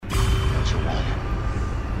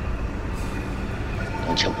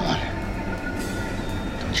Don't you want it?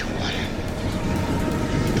 Don't you want it?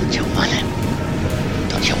 Don't you want it?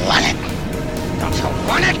 Don't you want it? Don't you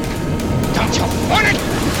want it? Don't you want it?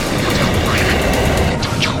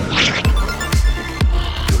 Don't you want it?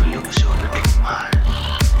 You lose your little mind.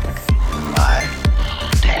 My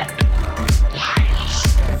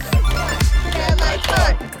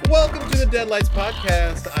Deadlights. Welcome to the Deadlights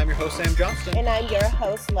podcast. I'm your host, Sam Johnston. And I'm your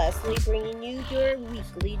host, Leslie, bringing you your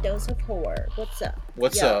weekly dose of horror. What's up?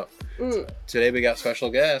 What's up? Today we got special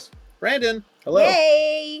guest, Brandon. Hello.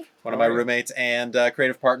 Yay! One of my roommates and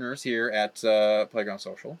creative partners here at Playground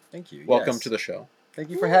Social. Thank you. Welcome yes. to the show. Thank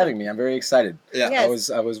you for having me. I'm very excited. Yeah. Yes.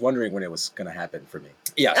 I was wondering when it was going to happen for me.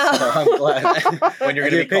 Yes. So I'm glad. When you're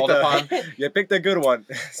going to be called upon. You picked a good one.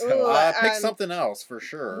 Ooh. Pick something else for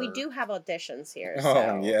sure. We do have auditions here. Oh,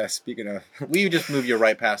 So. yeah. Speaking of... We just moved you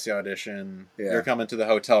right past the audition. Yeah. You're coming to the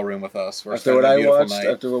hotel room with us. We're After what spending a I beautiful watched,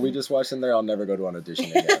 night. after what we just watched in there, I'll never go to an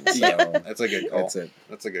audition again. So Yeah, that's a good call. That's it.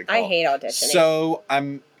 That's a good call. I hate auditioning. So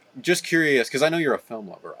I'm just curious, because I know you're a film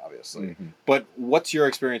lover, obviously. Mm-hmm. But what's your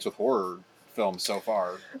experience with horror films so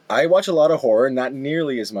far? I watch a lot of horror, not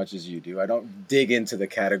nearly as much as you do. I don't dig into the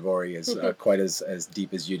category as quite as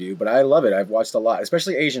deep as you do, but I love it. I've watched a lot,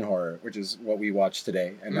 especially Asian horror, which is what we watched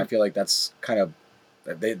today, and I feel like that's kind of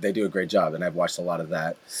they do a great job, and I've watched a lot of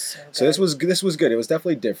that. So this was good. It was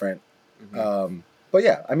definitely different. Mm-hmm. But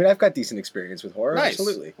yeah, I mean, I've got decent experience with horror. Nice.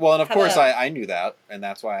 Absolutely. Well, and of How course, about- I knew that, and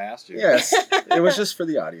that's why I asked you. Yes, it was just for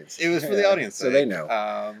the audience. It was for the Yeah, audience, so they know.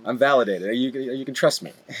 I'm validated. You can trust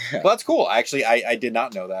me. Well, that's cool. Actually, I did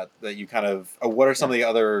not know that you kind of. What are some of the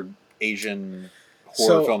other Asian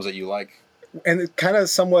horror films that you like? And it kind of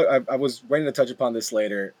somewhat, I was waiting to touch upon this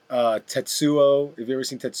later. Tetsuo, have you ever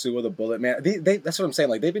seen Tetsuo the Bullet Man? That's what I'm saying.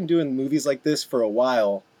 Like, they've been doing movies like this for a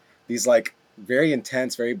while. These, like, very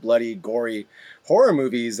intense, very bloody, gory horror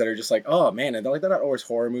movies that are just like, oh, man. And they're not always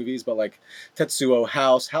horror movies, but, like, Tetsuo,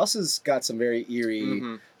 House. House has got some very eerie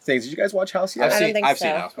things. Did you guys watch House yet? I don't think I've so.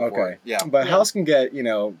 seen House before. Okay. Yeah. But House can get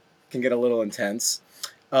a little intense.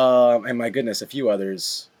 And my goodness, a few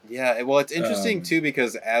others. Yeah. Well, it's interesting, too,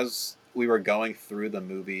 because as we were going through the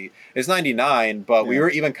movie, it's 99, but we were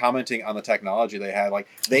even commenting on the technology they had. Like,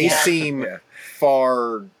 they seem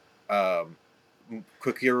far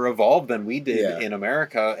quicker evolved than we did in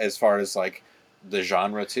America as far as, like, the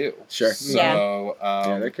genre, too. Sure. So,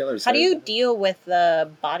 they're killers. How do you deal with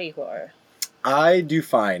the body horror? I do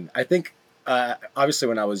fine. I think, obviously,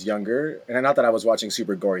 when I was younger, and not that I was watching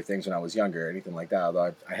super gory things when I was younger or anything like that,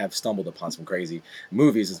 although I have stumbled upon some crazy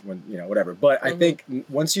movies, when whatever. But I think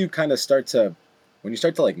once you kind of start to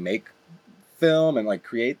like make film and like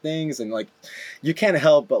create things, and like you can't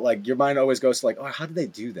help but like your mind always goes to like, oh, how did they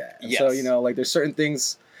do that? And so like there's certain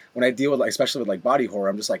things when I deal with, like, especially with like body horror,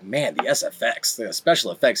 I'm just like, man, the SFX, the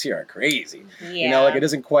special effects here are crazy. Yeah. Like it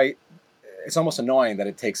isn't quite. It's almost annoying that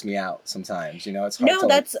it takes me out sometimes. It's hard to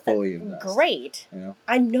that's fully invest. great.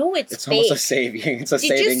 I know it's fake. Almost a saving. It's a Did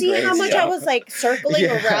saving you see grace. how much I was like circling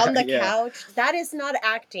around the Yeah. couch? That is not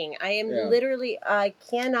acting. I am literally, I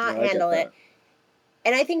cannot I get handle that. it.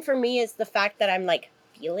 And I think for me it's the fact that I'm like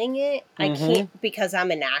feeling it. I can't, because I'm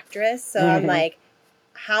an actress. So I'm like,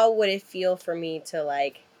 how would it feel for me to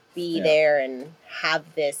like be there and have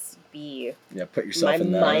this be put yourself my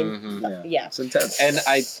in that. mind? It's intense. And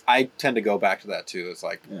I tend to go back to that too. It's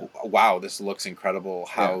like, wow, this looks incredible.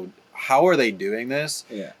 How are they doing this?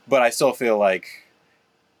 Yeah. But I still feel like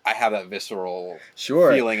I have that visceral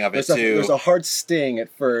feeling of it too. There's a hard sting at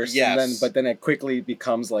first, Yes. but then it quickly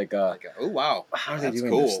becomes like a, oh wow, how are they that's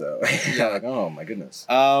doing cool. this though? Like, oh my goodness.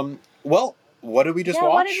 Well, what did we just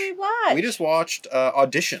watch? What did we watch? We just watched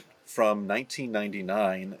Audition from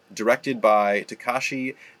 1999, directed by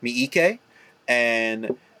Takashi Miike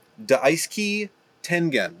and Daisuke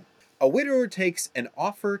Tengen. A widower takes an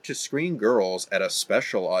offer to screen girls at a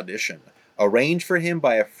special audition, arranged for him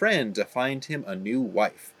by a friend to find him a new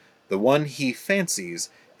wife. The one he fancies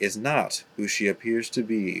is not who she appears to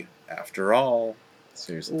be, after all.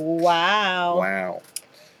 Seriously. Wow. Wow.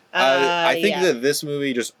 I think that this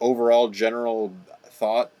movie, just overall general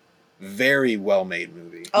thought, very well made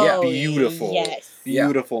movie. Oh, Beautiful. Yes.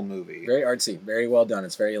 Beautiful movie. Very artsy, very well done.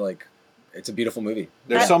 It's very like, it's a beautiful movie.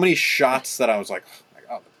 There's so many shots that I was like, oh my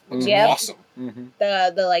god, that looks awesome. Mm-hmm.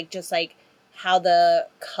 The like just like how the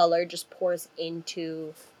color just pours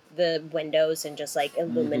into the windows and just like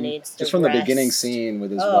illuminates the Just from the rest. beginning scene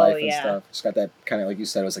with his wife and yeah. stuff. Just got that kind of, like you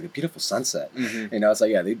said, it was like a beautiful sunset. Mhm. It's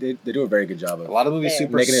like, they do a very good job of A lot of movies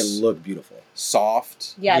super making it look beautiful.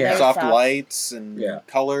 soft. Yeah, Yeah. they're Soft soft. lights and Yeah.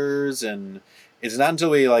 colors, and it's not until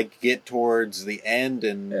we like get towards the end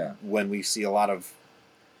and Yeah. when we see a lot of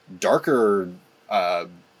darker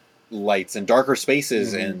lights and darker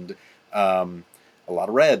spaces and a lot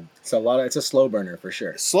of red. It's a slow burner for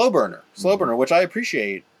sure. Slow burner, which I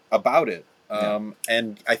appreciate about it.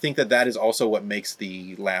 And I think that is also what makes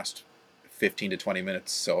the last 15 to 20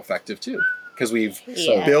 minutes so effective too, because we've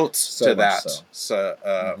built to that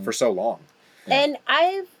for so long. And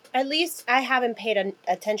I haven't paid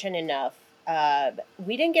attention enough.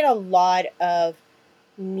 We didn't get a lot of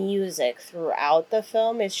music throughout the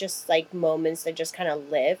film. It's just like moments that just kind of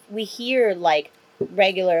live. We hear like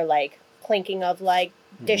regular like clinking of like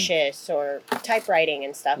dishes or typewriting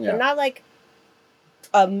and stuff, but not like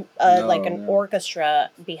an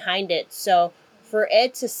orchestra behind it. So for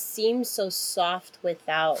it to seem so soft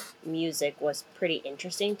without music was pretty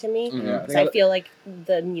interesting to me. So I feel like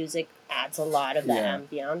the music adds a lot of the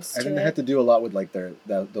ambiance to it. I think they had to do a lot with like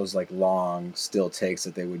those like long still takes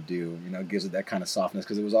that they would do. You know, it gives it that kind of softness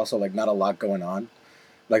because it was also like not a lot going on.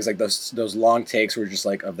 Like it's like those long takes were just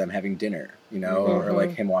like of them having dinner, you know, or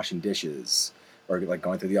like him washing dishes, or like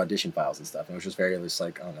going through the audition files and stuff. And it was just very, it was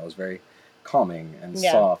like, I don't know, it was very calming and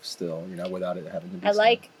soft still, you know, without it having to be.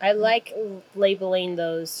 I like labeling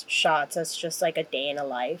those shots as just like a day in a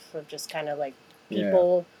life of just kind of like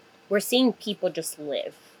people. We're seeing people just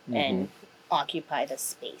live and occupy the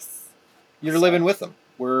space. You're living with him.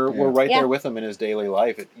 We're right there with him in his daily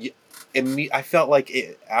life. I felt like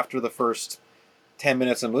after the first 10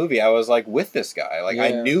 minutes of the movie, I was like with this guy. Like I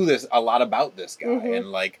knew a lot about this guy,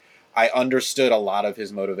 and like I understood a lot of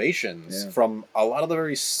his motivations from a lot of the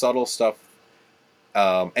very subtle stuff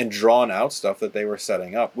and drawn out stuff that they were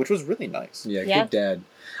setting up, which was really nice. Yeah, good dad.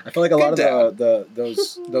 I feel like a lot of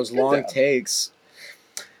those long takes.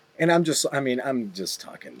 And I'm just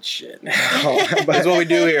talking shit now. That's what we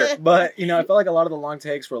do here. But, you know, I felt like a lot of the long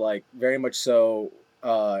takes were like very much so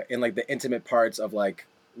in like the intimate parts of like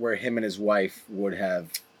where him and his wife would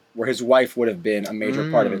have been a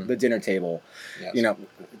major part of it. The dinner table, you know,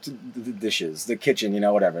 the dishes, the kitchen, you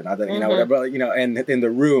know, whatever. Not that, you know, whatever, you know, and in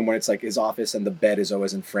the room when it's like his office and the bed is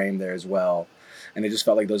always in frame there as well. And it just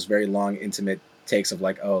felt like those very long, intimate takes of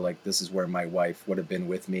like, oh, like this is where my wife would have been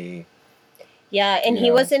with me. Yeah, and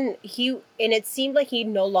and it seemed like he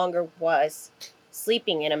no longer was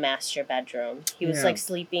sleeping in a master bedroom. He was like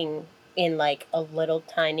sleeping in like a little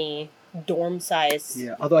tiny dorm size.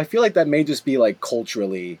 Yeah, although I feel like that may just be like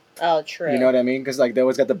culturally. Oh, true. You know what I mean? Because like they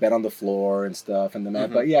always got the bed on the floor and stuff, and the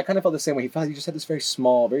mat. But yeah, I kind of felt the same way. He felt he just had this very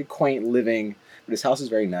small, very quaint living, but his house is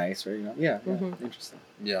very nice. Very, you know, interesting.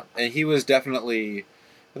 Yeah, and he was definitely.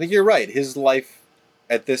 I think you're right. His life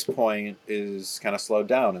at this point is kind of slowed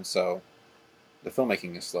down, and so the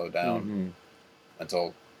filmmaking is slowed down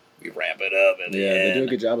until we ramp it up. They do a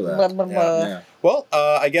good job of that. Yeah. Well,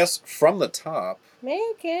 I guess from the top.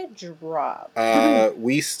 Make it drop.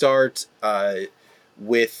 We start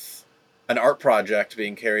with an art project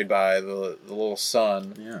being carried by the little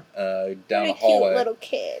son down a hallway.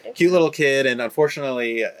 Cute little kid, and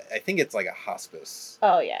unfortunately, I think it's like a hospice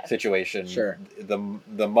situation. Sure.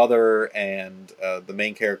 The mother and the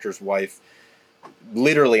main character's wife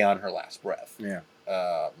literally on her last breath. Yeah.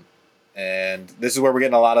 And this is where we're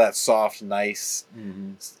getting a lot of that soft, nice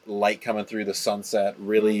light coming through the sunset,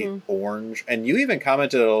 really orange. And you even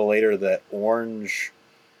commented a little later that orange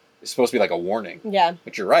is supposed to be like a warning. Yeah.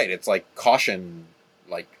 But you're right. It's like caution,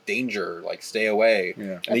 like danger, like stay away.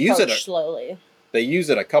 Yeah. And they use it slowly. They use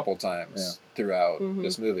it a couple times throughout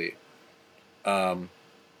this movie.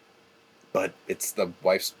 But it's the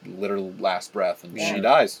wife's literal last breath, and she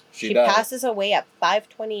dies. She dies. Passes away at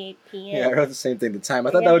 5:28 p.m. Yeah, I wrote the same thing. The time.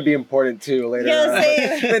 I thought that would be important too later on.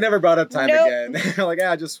 They never brought up time again. Like,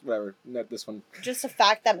 just whatever. Not this one. Just the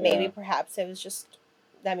fact that maybe perhaps it was just.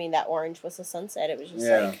 I mean, that orange was the sunset. It was just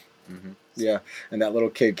like. Yeah, and that little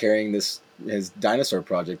kid carrying his dinosaur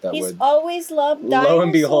project that He's always loved dinosaurs. Lo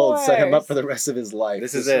and behold, set him up for the rest of his life.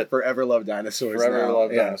 This is it. Forever love dinosaurs. Forever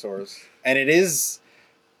love dinosaurs. And it is.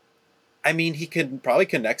 I mean, he probably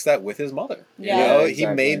connects that with his mother. Yeah, you know, exactly. He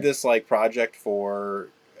made this like project for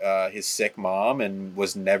his sick mom and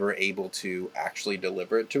was never able to actually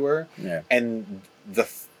deliver it to her. Yeah, and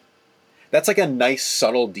that's like a nice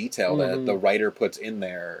subtle detail that the writer puts in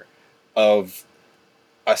there of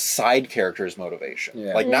a side character's motivation.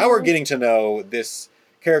 Yeah. Like now we're getting to know this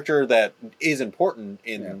character that is important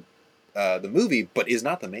in the movie, but is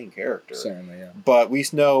not the main character. Certainly, yeah. But we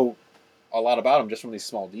know a lot about him just from these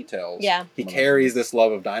small details. Yeah. He carries this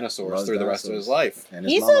love of dinosaurs through the rest of his life. And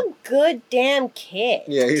his he's mama. a good damn kid.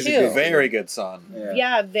 Yeah, he's too. a good, very good son.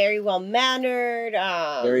 Yeah, very well mannered.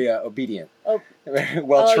 Very obedient. Oh,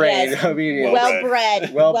 well trained, obedient. Well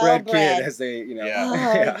bred kid, as they,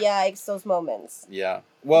 it's those moments. Yeah.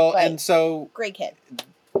 Well, but and so great kid.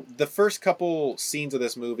 the first couple scenes of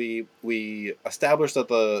this movie, we establish that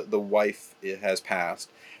the wife has passed,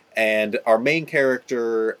 and our main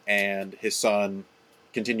character and his son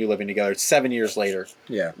continue living together. 7 years later.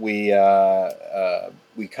 Yeah.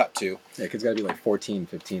 We cut to. Yeah, kid's got to be like 14,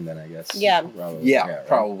 15 then, I guess. Yeah. Probably. Yeah, right?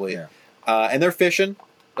 probably. Yeah. And they're fishing.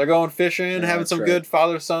 They're going fishing, Yeah, having that's some right. good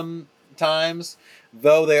father-son times,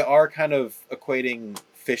 though they are kind of equating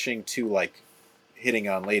fishing to, like, hitting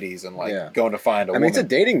on ladies and, like, Yeah. going to find a I mean, woman. it's a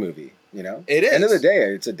dating movie, you know? It is. End of the day,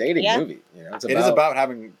 it's a dating Yeah. movie. You know, It is about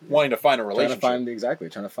wanting to find a trying relationship.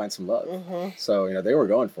 to find some love. Mm-hmm. So, you know, they were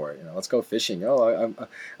going for it. You know, let's go fishing.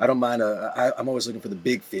 I don't mind. I'm always looking for the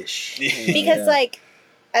big fish. You know, Because yeah. like,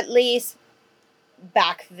 at least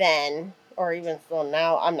back then, or even still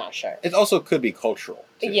now, I'm not sure. It also could be cultural,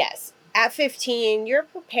 too. Yes, at 15, you're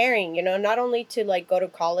preparing. You know, not only to like go to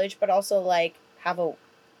college, but also like have a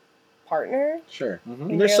partner. Sure. Mhm.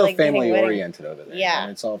 And they're You're, so like, getting family wedding- oriented over there. Yeah.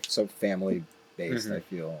 And it's all so family based, Mhm. I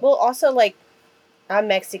feel. Well, also like, I'm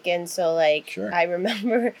Mexican, so like, Sure. I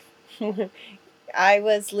remember I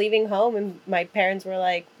was leaving home and my parents were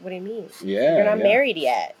like, "What do you mean? Yeah. You're not yeah. married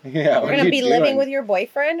yet. Yeah. You're what are gonna you be living doing? with your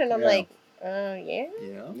boyfriend?" And I'm Yeah. like, yeah. Yeah.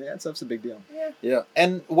 Yeah, it's a big deal. Yeah.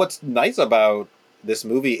 And what's nice about this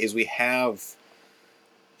movie is we have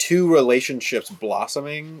two relationships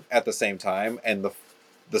blossoming at the same time, and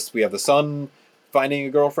we have the son finding a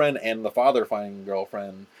girlfriend and the father finding a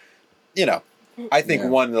girlfriend. You know, I think Yeah.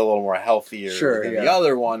 one's a little more healthier Sure, than yeah. the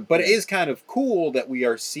other one, but it Yeah. is kind of cool that we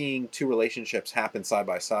are seeing two relationships happen side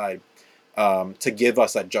by side, to give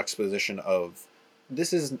us that juxtaposition of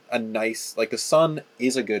this is a nice, like, the son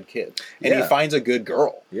is a good kid and he Yeah. finds a good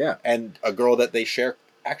girl Yeah. and a girl that they share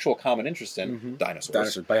actual common interest in, Mhm. dinosaurs.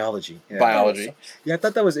 Dinosaurs, biology. Yeah. Biology. Yeah, I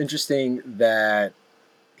thought that was interesting that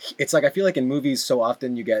it's like I feel like in movies so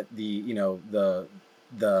often you get the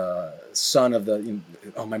son of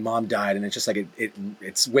my mom died, and it's just like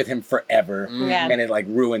it's with him forever. Yeah. And it like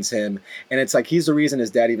ruins him, and it's like he's the reason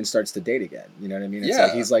his dad even starts to date again. You know what I mean? It's Yeah.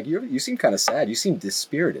 like he's like you seem kind of sad. You seem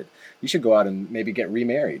dispirited. You should go out and maybe get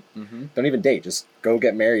remarried. Mm-hmm. Don't even date. Just go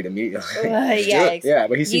get married immediately. Yeah. Yeah,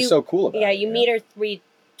 but he seems You- so cool about it. Yeah, you meet her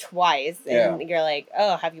twice, and Yeah. you're like,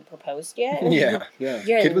 "Oh, have you proposed yet?" Yeah, yeah.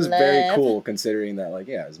 You're Kid in was very love. cool considering that, like,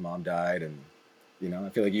 yeah, his mom died, and you know, I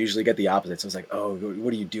feel like you usually get the opposite. So it's like, oh,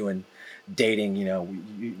 what are you doing, dating? You know,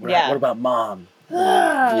 Yeah. what about mom?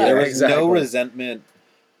 Yeah, There was exactly. no resentment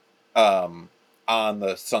on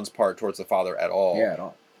the son's part towards the father at all. Yeah, at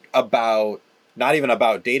all. About, not even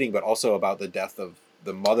about dating, but also about the death of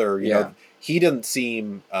the mother. You Yeah. know, he didn't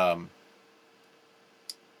seem, I'm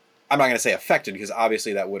not going to say affected, because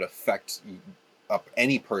obviously that would affect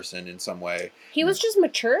any person in some way. he was just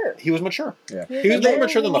mature. He was mature. Yeah. He was more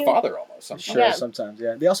mature than the He- father almost. Sometimes. Sure, Yeah. sometimes,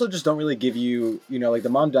 yeah. They also just don't really give you, you know, like the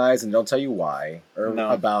mom dies and don't tell you why or No.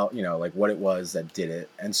 about, you know, like what it was that did it.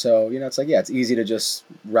 And so, you know, it's like, yeah, it's easy to just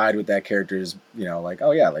ride with that character's, you know, like,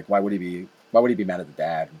 oh yeah, like why would he be mad at the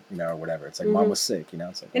dad, you know, or whatever. It's like mom Mhm. was sick, you know.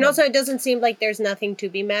 It's like, And also, it doesn't seem like there's nothing to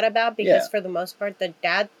be mad about because, Yeah. for the most part, the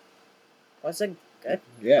dad was a good,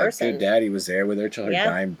 yeah, person. good dad. He was there with her till her Yeah.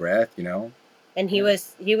 dying breath, you know. and he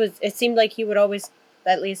was. It seemed like he would always,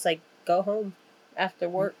 at least, like go home after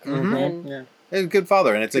work. Mhm. And Yeah. He's a good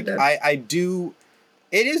father, and it's Good like dad. I do.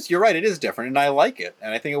 It is. You're right. It is different, and I like it,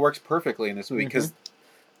 and I think it works perfectly in this movie because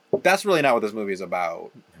that's really not what this movie is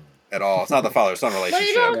about at all. It's not the father-son what are you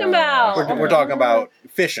relationship. talking No. about? We're talking about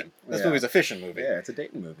fishing. This Yeah. movie's a fishing movie. Yeah, it's a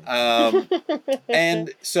dating movie.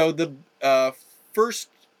 And so the first,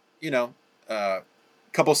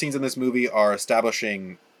 couple scenes in this movie are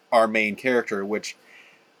establishing our main character, which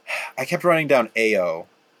I kept writing down Ao.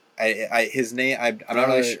 His name, I'm not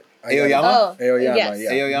really sure. Aoyama? Oh, Aoyama, yes.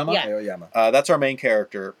 yeah. Aoyama? Yeah. Aoyama. That's our main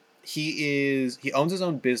character. He owns his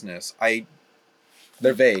own business.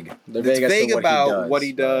 They're vague. They're It's vague, as to vague about what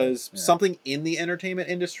he but, does. yeah. Something in the entertainment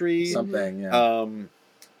industry. Something, yeah. Um,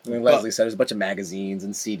 I mean, Leslie said there's a bunch of magazines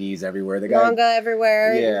and CDs everywhere. The guy, Manga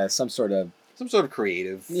everywhere. yeah, some sort of, some sort of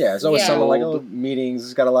creative. yeah. There's always Yeah. someone like field. meetings.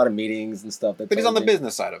 He's got a lot of meetings and stuff. But he's on the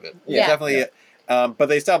business side of it. Yeah. Definitely. But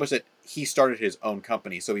they established that he started his own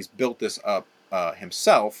company, so he's built this up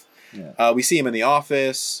himself. Yeah. We see him in the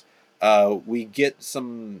office. We get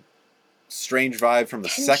some strange vibe from the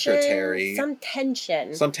secretary. Some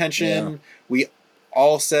tension. Some tension. Yeah. We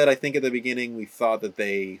all said, I think at the beginning, we thought that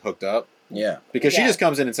they hooked up. Yeah. Because she Yeah. just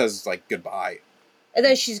comes in and says, like, goodbye. And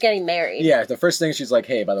then she's getting married. Yeah. The first thing she's like,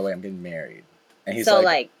 "Hey, by the way, I'm getting married," and he's so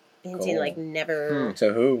like, Vincent cool. like never.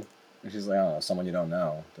 "To who?" And she's like, "Oh, someone you don't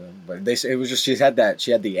know." But it was just she had the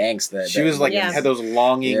angst that She was like, Yeah. had those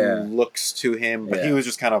longing Yeah. looks to him, but he Yeah. was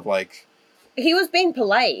just kind of like, He was being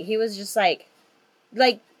polite. He was just like,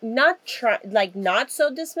 like not so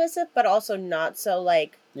dismissive, but also not so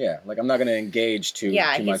like. Yeah, like I'm not gonna engage too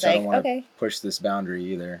He's much. like, I don't want to okay. push this boundary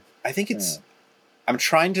either. I think it's. I'm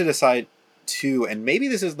trying to decide too, and maybe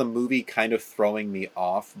this is the movie kind of throwing me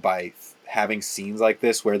off by having scenes like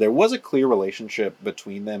this where there was a clear relationship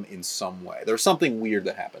between them in some way. There's something weird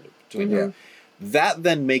that happened between them. That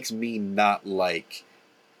then makes me not like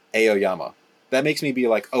Aoyama. That makes me be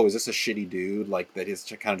like, oh, is this a shitty dude? Like, that is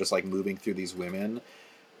kind of just like moving through these women.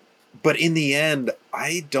 But in the end,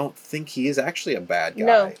 I don't think he is actually a bad guy.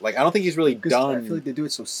 No. Like, I don't think he's really done. I feel like they do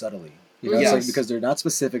it so subtly. You know, it's like because they're not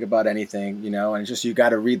specific about anything, you know, and it's just you got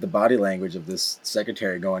to read the body language of this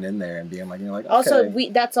secretary going in there and being like, you're like, okay. Also,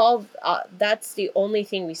 that's all. That's the only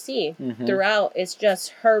thing we see throughout. It's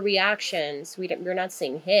just her reactions. We're not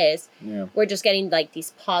seeing his. Yeah. We're just getting like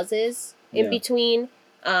these pauses in between.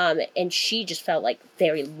 And she just felt like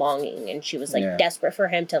very longing, and she was like desperate for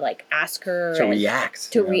him to like ask her to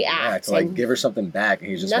react, to react, to like give her something back,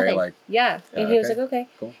 and he's just very like, and he was like, okay,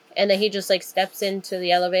 cool. And then he just like steps into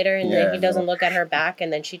the elevator, and then he doesn't look at her back,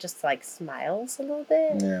 and then she just like smiles a little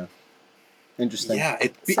bit. Yeah, interesting. Yeah,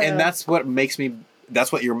 and that's what makes me.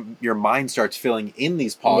 That's what your mind starts filling in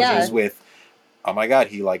these pauses with. Oh my God,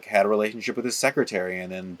 he like had a relationship with his secretary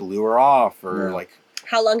and then blew her off, or like.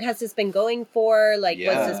 How long has this been going for? Like,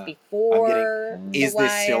 was this before? Is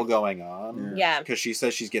this still going on? Yeah. Because she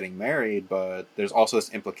says she's getting married, but there's also this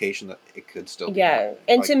implication that it could still be. Yeah.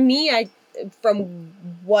 And like, to me, from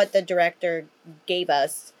what the director gave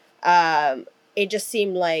us, it just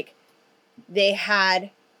seemed like they had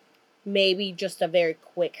maybe just a very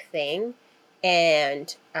quick thing,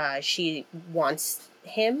 and she wants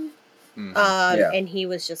him. And he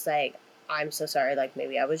was just like, I'm so sorry, like,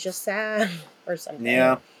 maybe I was just sad or something.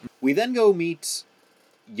 Yeah. We then go meet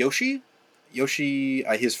Yoshi,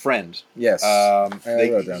 his friend. Yes.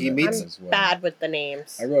 He meets... I'm bad with the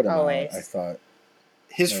names. I wrote him always. out, I thought.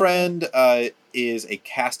 His friend is a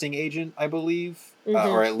casting agent, I believe,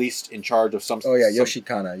 or at least in charge of some... Oh, yeah,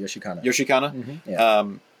 Yoshikana. Yoshikana? Mm-hmm. Yeah.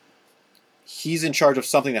 He's in charge of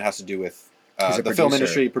something that has to do with the film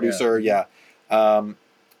industry, producer,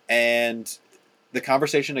 and... The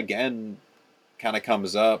conversation again kind of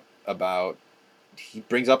comes up about, he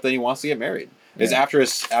brings up that he wants to get married. Is after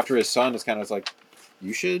his son is kind of like,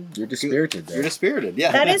 you're dispirited there. You're dispirited,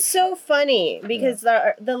 yeah. That is so funny because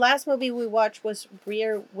the last movie we watched was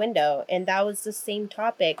Rear Window, and that was the same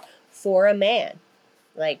topic for a man.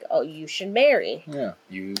 Like, oh, you should marry. Yeah.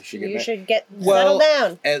 You should settle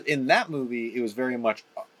down. In that movie, it was very much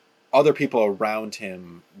other people around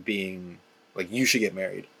him being like, you should get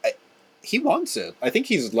married. He wants it. I think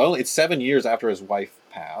he's lonely. It's 7 years after his wife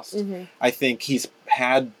passed. I think he's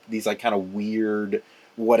had these like kind of weird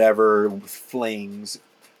whatever flings,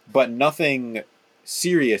 but nothing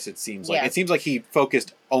serious, it seems like. It seems like he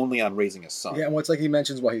focused only on raising a son. Yeah, and what's like he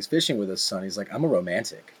mentions while he's fishing with his son, he's like, I'm a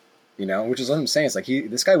romantic. You know, which is what I'm saying. It's like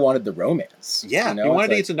this guy wanted the romance. Yeah, you know? He wanted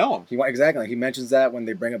to get to know him. Exactly. He mentions that when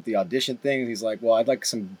they bring up the audition thing. He's like, "Well, I'd like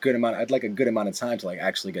a good amount of time to like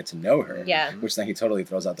actually get to know her." Yeah. Which then he totally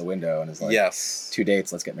throws out the window and is like, "Yes, 2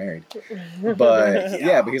 dates, let's get married." But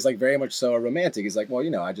but he's like very much so a romantic. He's like, "Well, you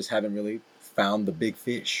know, I just haven't really found the big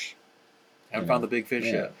fish." Haven't found the big fish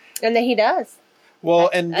yet. And then he does. Well,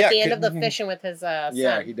 at the end of the fishing with his son.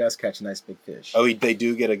 Yeah, he does catch a nice big fish. Oh, they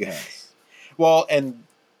do get a good. Well, and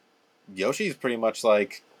Yoshi's pretty much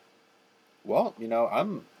like, well, you know,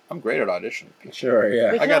 I'm great at auditioning. Sure,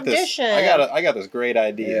 yeah. I got this great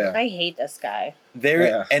idea. Yeah. I hate this guy.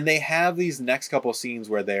 And they have these next couple scenes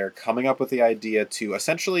where they're coming up with the idea to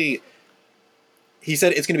essentially. He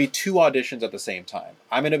said it's going to be 2 auditions at the same time.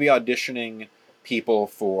 I'm going to be auditioning people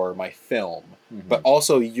for my film, but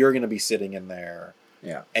also you're going to be sitting in there,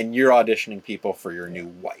 and you're auditioning people for your new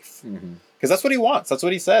wife. Because that's what he wants. That's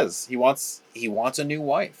what he says. He wants a new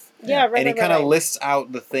wife. Yeah, right. And he kind of lists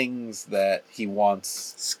out the things that he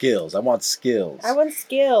wants. Skills. I want skills.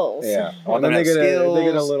 Yeah. I want them to have skills. They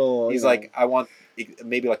get a little. He's like, I want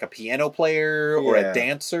maybe like a piano player or a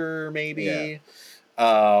dancer, maybe.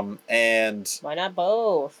 Yeah. And why not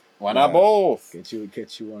both? Get you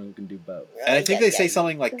one who can do both. And I think they say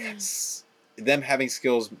something like, them having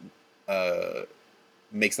skills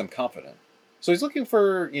makes them confident. So he's looking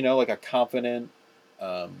for, you know, like a confident,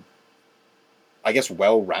 I guess,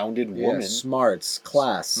 well-rounded woman. Smarts,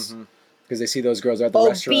 class. Because they see those girls at the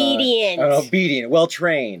restaurant. Obedient,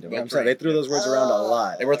 well-trained. I'm saying they threw those words around a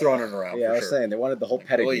lot. They were throwing it around. Yeah, I was saying they wanted the whole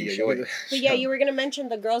pedigree. But yeah, you were going to mention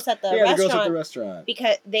the girls at the restaurant. Yeah, the girls at the restaurant.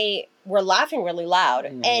 Because they were laughing really loud,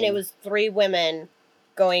 and it was 3 women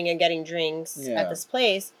going and getting drinks at this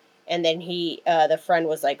place. And then the friend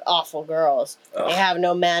was like, awful girls. Ugh. They have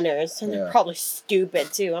no manners. And Yeah. they're probably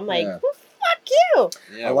stupid, too. I'm like, Yeah. well, fuck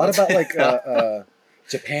you. Yeah, a lot about like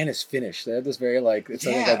Japan is finished. They have this very like it's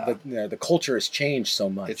something Yeah. that the culture has changed so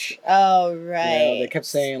much. Oh, You know, right. they kept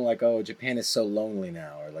saying like, "Oh, Japan is so lonely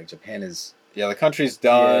now," or like Japan is Yeah, the country's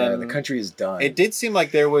done. Yeah, the country is done. It did seem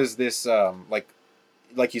like there was this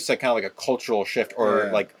like you said, kind of like a cultural shift, or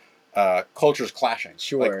Yeah. like cultures clashing.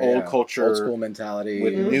 Sure, like old yeah. culture old school mentality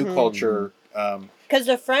with new Mhm. culture. Because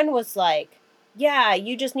the friend was like, yeah,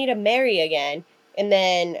 you just need to marry again. And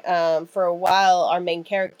then for a while, our main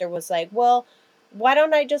character was like, well, why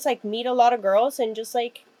don't I just like meet a lot of girls and just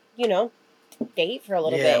like, date for a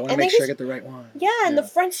little yeah, bit? I want to And make then sure I get the right one. yeah, and the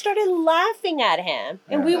friend started laughing at him.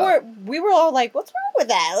 And Yeah. we were all like, what's wrong with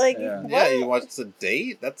that? Like, Yeah. what? Yeah, he wants to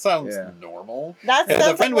date. That sounds Yeah. normal. That Yeah, the sounds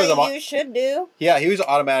like friend was what you should do. Yeah, he was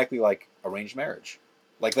automatically like arranged marriage.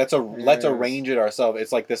 Like let's Yes. arrange it ourselves.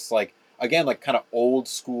 It's like this like again like kind of old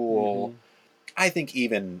school. Mhm. I think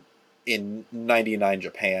even in '99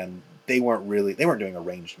 Japan, they weren't doing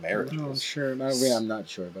arranged marriages. No, I'm sure. I'm not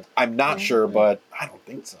sure, but I'm not sure, Yeah. but I don't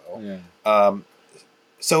think so. yeah.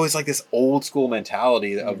 So it's like this old school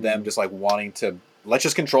mentality of them just like wanting to let's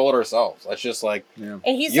just control it ourselves. Let's just like Yeah.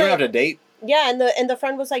 And he's you don't like, have to date. yeah, and the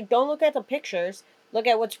friend was like, don't look at the pictures. Look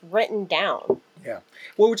at what's written down.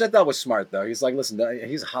 Well, which I thought was smart though. He's like, listen,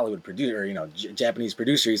 he's a Hollywood producer, Japanese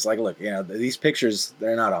producer. He's like, look, these pictures,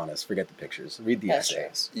 they're not honest. Forget the pictures. Read the That's true.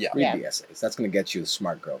 essays. Yeah. Read Yeah. the essays. That's going to get you the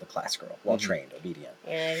smart girl, the class girl, well trained, obedient.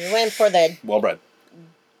 Yeah, he went for the Well bred.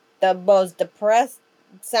 most depressed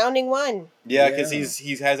sounding one. Yeah, because Yeah.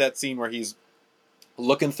 he has that scene where he's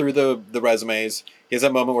looking through the resumes. He has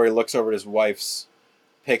that moment where he looks over at his wife's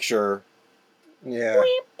picture, Yeah.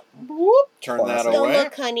 turn Classic. that Don't away.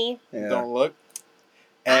 look, honey. Yeah. Don't look.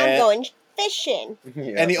 I'm And, going fishing.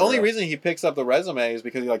 Yeah, and the for only real. reason he picks up the resume is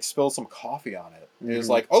because he like spills some coffee on it. He's Mhm.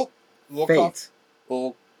 like, oh, little Fate. coffee,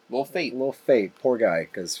 little fate. Little fate. Poor guy,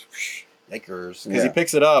 because Yikers. Because Yeah. he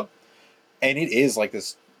picks it up, and it is like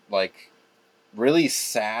this, like, really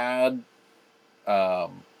sad.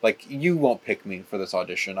 Like, you won't pick me for this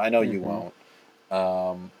audition. I know you Mhm.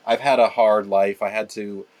 won't. I've had a hard life. I had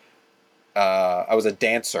to. I was a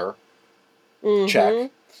dancer. Mhm.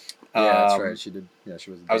 Check. yeah, that's right. She did. Yeah,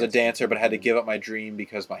 she was. I was a dancer, but I had to give up my dream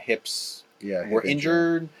because my hips Yeah, were hip injury.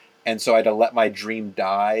 injured, and so I had to let my dream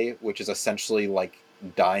die, which is essentially like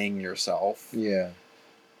dying yourself. Yeah.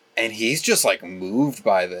 And he's just like moved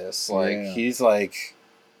by this. Like Yeah. he's like.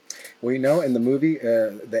 Well, in the movie,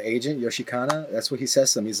 the agent Yoshikana, that's what he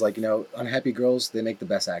says to them. He's like, unhappy girls, they make the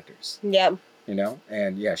best actors. Yeah.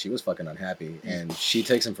 And yeah, she was fucking unhappy, and she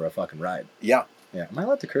takes him for a fucking ride. Yeah. Yeah. Am I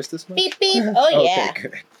allowed to curse this much? Beep beep. Oh yeah. Okay,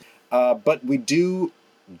 good. But we do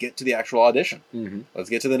get to the actual audition. Mm-hmm. Let's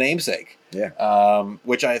get to the namesake. Yeah.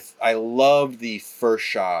 Which I loved the first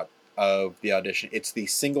shot of the audition. It's the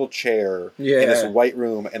single chair in this Yeah. white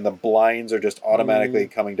room, and the blinds are just automatically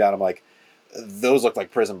coming down. I'm like, those look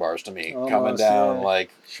like prison bars to me. Coming Almost, down yeah.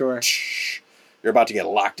 like Sure. you're about to get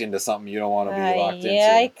locked into something you don't want to be locked into.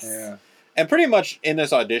 Yikes. Yeah. And pretty much in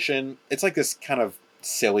this audition, it's like this kind of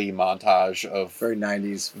silly montage of Very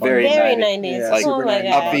 90s. Very Very 90s. 90s. Yeah, Like, oh super my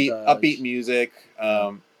 90s. god. upbeat music.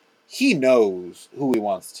 He knows who he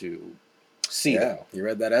wants to see. Yeah. Though. He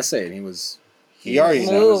read that essay, and he was. He already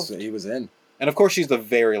knows. He was in. And of course, she's the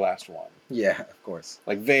very last one, Yeah, of course.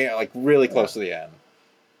 like really close to the end.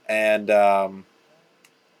 And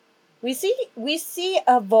We see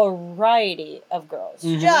a variety of girls,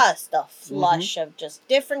 Mhm. just a flush of just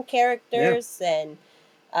different characters and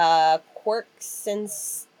quirks and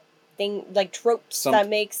like tropes Some- that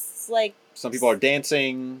makes like some people are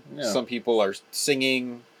dancing, Yeah. some people are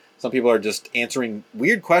singing, some people are just answering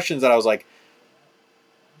weird questions that I was like,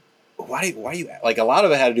 why you like? A lot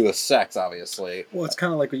of it had to do with sex, obviously. Well, it's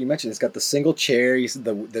kind of like what you mentioned. It's got the single chair.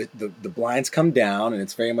 The blinds come down, and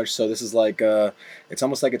it's very much so. This is like it's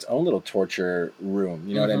almost like its own little torture room.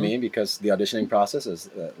 You know what I Mhm. mean? Because the auditioning process is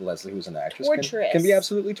Leslie, who's an actress, Torturous. can be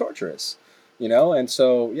absolutely torturous. And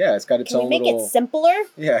so yeah, it's got its can we own make little. it simpler?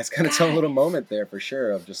 Yeah, it's got its own God. little moment there for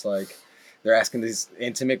sure of just like they're asking these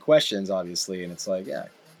intimate questions, obviously, and it's like yeah.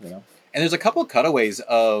 And there's a couple cutaways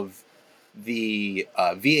of the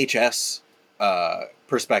VHS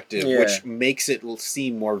perspective, Yeah. which makes it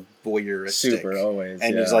seem more voyeuristic. Super always.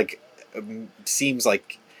 And yeah. it's like seems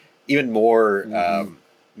like even more Mhm.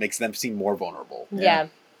 makes them seem more vulnerable. Yeah.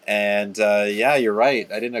 And yeah, you're right.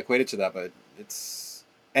 I didn't equate it to that, but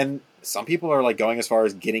and some people are like going as far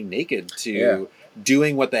as getting naked to Yeah.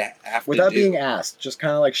 doing what they have without to do. being asked, just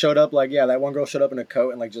kind of like showed up like, yeah, that one girl showed up in a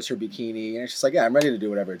coat and like just her bikini, and it's just like, yeah, I'm ready to do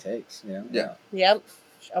whatever it takes, Yeah. Yep.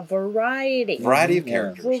 A variety. Variety of Yeah.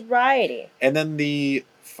 characters. Variety. And then the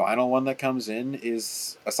final one that comes in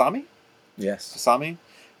is Asami. Yes. Asami,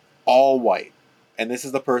 all white, and this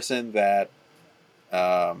is the person that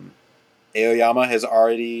Aoyama has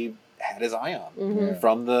already had his eye on Mhm.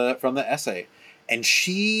 from the essay, and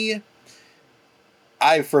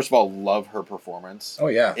I first of all love her performance Oh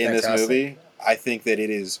yeah. in Fantastic. this movie. I think that it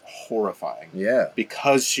is horrifying Yeah.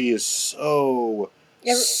 because she is so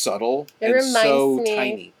It- subtle it and reminds so me-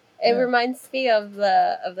 tiny. It Yeah. reminds me of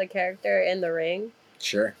the character in The Ring.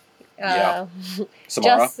 Sure. Yeah. Uh,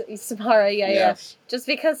 Samara. Just Samara, yeah. Yes. Just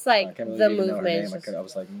because I like can't believe the you didn't know her movement. name. Is just, I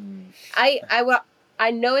was like, I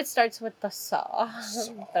know it starts with the saw,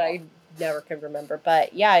 Saw. but I never could remember.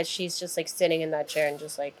 But yeah, she's just like sitting in that chair and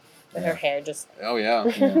just like with her Yeah. hair just Oh yeah,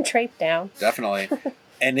 Yeah. draped down. definitely.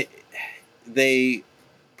 And they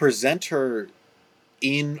present her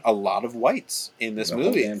in a lot of whites in this The whole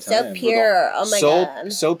movie. damn So time. pure. Oh my so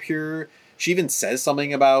god. so pure. She even says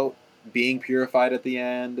something about being purified at the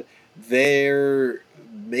end. They're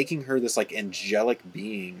making her this like angelic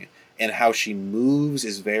being, and how she moves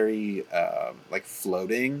is very like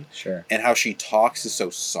floating, Sure. and how she talks is so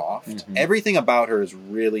soft. Mhm. Everything about her is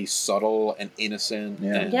really subtle and innocent.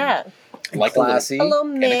 Yeah. and Yeah. like classy. A little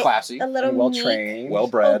and meek, classy, a little and well meek, trained. well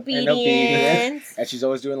bred. And obedient. And she's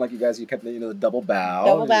always doing like you kept the double bow.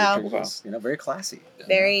 Double bow. Which is, very classy.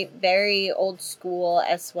 Very, very old school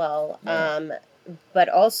as well. Yeah. But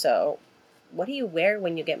also, what do you wear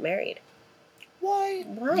when you get married? White.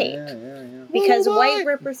 White. Yeah. Because Ooh, white white.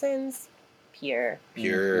 represents pure.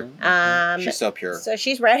 Pure. Mhm. She's so pure. So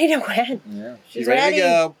she's ready to win. Yeah. She's ready to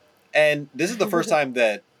go. And this is the first time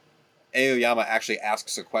that Aoyama actually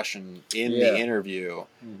asks a question in Yeah. the interview,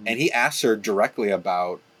 Mhm. and he asks her directly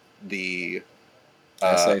about the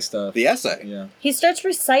Essay stuff. the essay. Yeah. He starts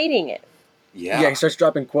reciting it. Yeah. Yeah, he starts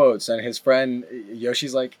dropping quotes, and his friend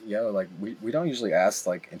Yoshi's like, "Yo, like we don't usually ask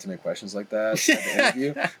like intimate questions like that at the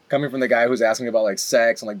interview." Coming from the guy who's asking about like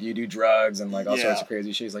sex and like, do you do drugs and like all sorts Yeah. of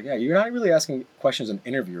crazy shit. He's like, "Yeah, you're not really asking questions an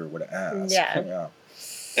interviewer would ask." Yeah.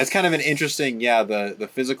 It's kind of an interesting, the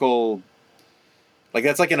physical, like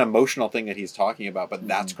that's like an emotional thing that he's talking about, but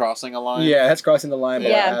that's crossing a line. Yeah, that's crossing the line by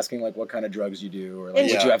Yeah. asking like what kind of drugs you do or like And-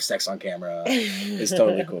 would Yeah. you have sex on camera. It's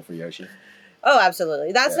totally cool for Yoshi. Oh,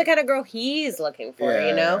 absolutely. That's Yeah. the kind of girl he's looking for, Yeah,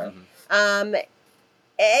 you know?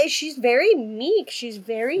 She's very meek. She's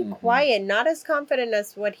very Mhm. quiet. Not as confident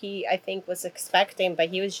as what he, I think, was expecting, but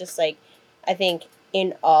he was just like, I think,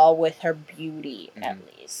 in awe with her beauty, at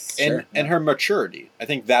least. And Sure, and yeah. her maturity. I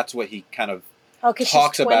think that's what he kind of, Oh, because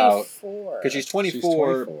talks she's about- 24. because she's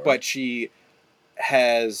 24, 24. but she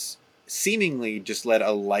has seemingly just led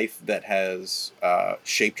a life that has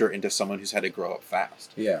shaped her into someone who's had to grow up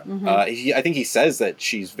fast. Yeah. Mhm. I think he says that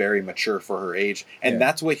she's very mature for her age, and Yeah.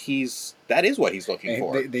 that is what he's looking And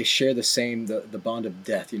for. they share the same the bond of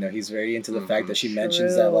death. He's very into the fact Mhm. that she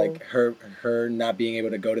mentions that True. like her not being able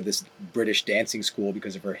to go to this British dancing school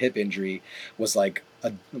because of her hip injury was like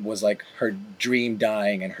her dream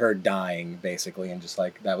dying and her dying basically, and just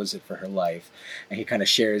like that was it for her life. And he kind of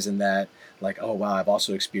shares in that like, oh wow, I've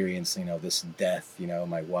also experienced this death,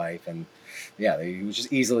 my wife, and yeah, he was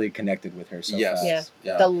just easily connected with her so Yes. fast.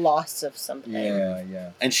 Yeah. The loss of something. Yeah.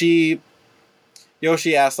 And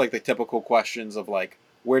Yoshi asks like the typical questions of like,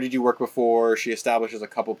 where did you work before? She establishes a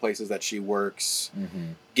couple places that she works,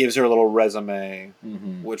 Mm-hmm. gives her a little resume,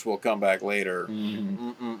 Mm-hmm. which will come back later.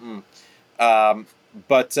 Mm-hmm.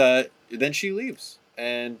 But then she leaves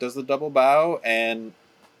and does the double bow, and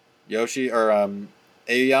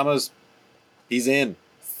Aoyama's, he's in.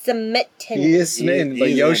 Submitting. He is smitten, but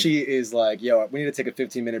he's Yoshi is like, yo, we need to take a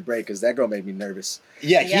 15-minute break because that girl made me nervous.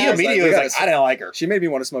 Yeah, Yeah. he immediately We was gotta like, I didn't like her. She made me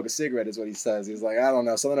want to smoke a cigarette, is what he says. He's like, I don't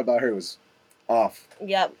know, something about her was off.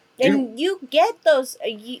 Yep. And you get those.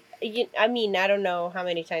 I mean, I don't know how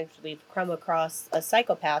many times we've come across a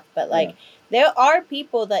psychopath, but like, there are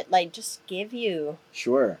people that like just give you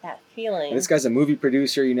Sure. that feeling. And this guy's a movie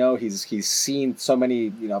producer, he's seen so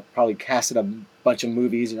many, probably casted a bunch of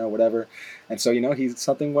movies, whatever. And so,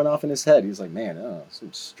 something went off in his head. He's like, man, this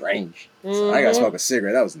was strange. So I gotta Mhm. smoke a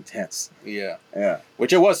cigarette. That was intense. Yeah. Yeah.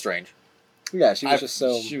 Which it was strange. Yeah, she was just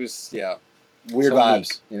so... She was, weird so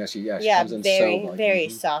vibes. meek. She Yeah, comes in very, so... like, very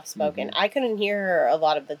mhm. soft spoken. I couldn't hear her a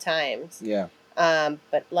lot of the times. Yeah.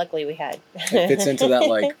 But luckily we had. It fits into that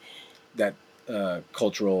like that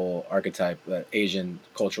cultural archetype, that Asian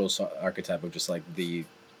cultural archetype of just like the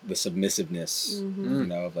submissiveness,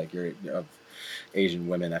 Mhm. of like of Asian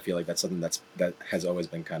women. I feel like that's something that has always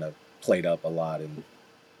been kind of played up a lot in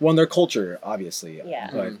their culture, obviously. Yeah.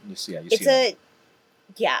 But you see It's it.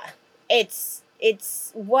 yeah.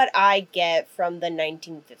 it's what I get from the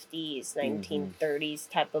 1950s, 1930s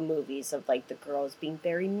type of movies of like the girls being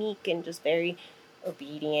very meek and just very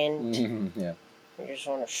obedient. Yeah. You just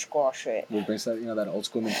want to squash it. It brings that, that old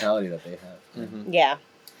school mentality that they have. Yeah.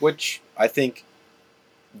 Which I think,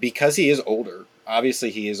 because he is older,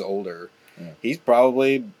 obviously he is older, Yeah. he's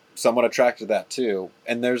probably somewhat attracted to that too.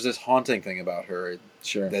 And there's this haunting thing about her.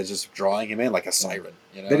 Sure. That's just drawing him in like a siren.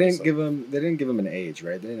 You know? They Just didn't give him an age,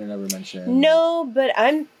 right? They didn't ever mention. No, but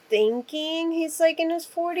I'm thinking he's like in his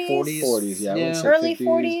 40s. 40s, yeah. I wouldn't say Early 50s,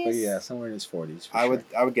 40s. But yeah, somewhere in his 40s. I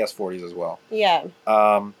would guess 40s as well. Yeah.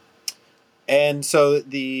 And so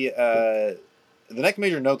the next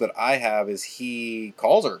major note that I have is he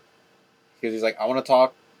calls her because he's like, I want to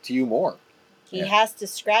talk to you more. He has to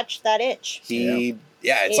scratch that itch.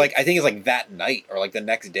 It's like, I think it's like that night or like the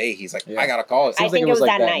next day. He's like, I got to call. It I seems think like it was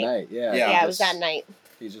like that night. Yeah, it was that night.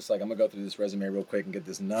 He's just like, I'm going to go through this resume real quick and get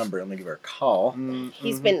this number. I'm going to give her a call.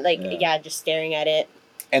 He's been like, just staring at it.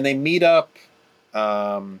 And they meet up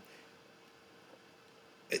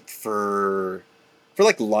for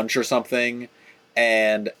like lunch or something.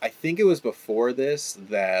 And I think it was before this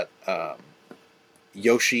that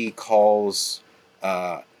Yoshi calls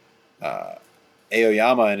Aoyama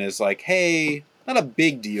and is like, hey, not a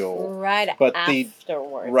big deal. Right but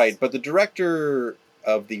afterwards. But the director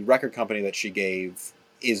of the record company that she gave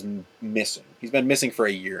is missing. He's been missing for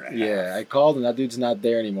a year and a half. Yeah, I called and that dude's not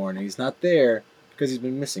there anymore. And he's not there because he's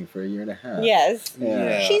been missing for a year and a half. Yes.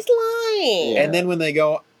 Yeah. She's lying. And then when they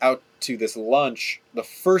go out to this lunch, the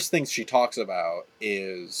first thing she talks about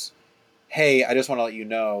is, hey, I just want to let you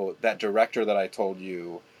know that director that I told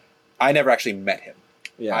you, I never actually met him.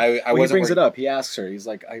 Yeah. He brings it up. He asks her. He's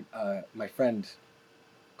like, my friend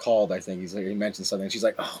called, I think. He's like, he mentioned something. And she's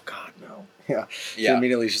like, oh, God, no. Yeah. So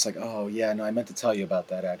immediately she's like, oh, yeah, no, I meant to tell you about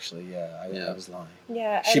that, actually. Yeah, I was lying.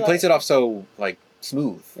 Yeah. She plays it off so, like,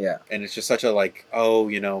 smooth. Yeah. And it's just such a, like, oh,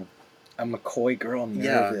 you know. I'm a coy girl,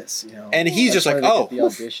 nervous, you know. And he's just like, oh. The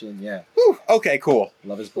audition, Whew, okay, cool.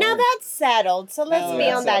 Love is blind. Now that's settled, so let's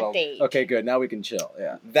be on that date. Okay, good. Now we can chill,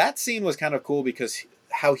 yeah. That scene was kind of cool because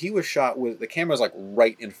how he was shot was, the camera's, like,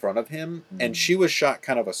 right in front of him, and she was shot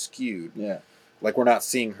kind of askewed. Yeah. Like, we're not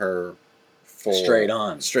seeing her full... Straight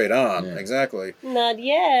on, exactly. Not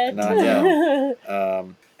yet.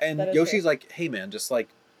 And Yoshi's like, hey, man, just, like,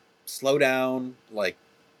 slow down, like,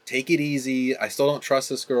 take it easy. I still don't trust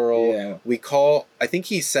this girl. Yeah. I think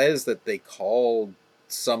he says that they called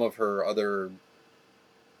some of her other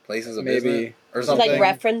places of business or something. Like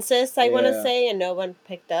references, I want to say, and no one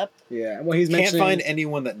picked up. Yeah. Well, he's can't find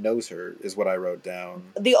anyone that knows her, is what I wrote down.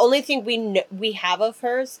 The only thing we have of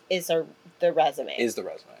hers is the resume. That's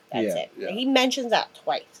it. Yeah. He mentions that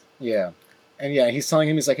twice. Yeah. And he's telling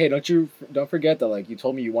him, he's like, hey, don't forget that, like, you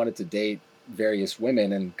told me you wanted to date various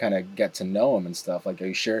women and kind of get to know them and stuff. Like, are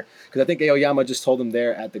you sure? Because I think Aoyama just told him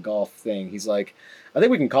there at the golf thing. He's like, I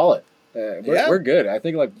think we can call it. We're good. I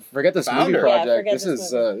think, like, forget this movie project. This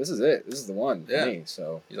is it. This is the one for me.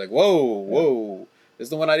 So he's like, whoa, this is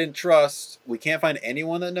the one I didn't trust. We can't find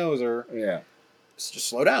anyone that knows her. Yeah. Just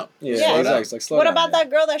slow down. Yeah. Exactly. Like, slow what down, about that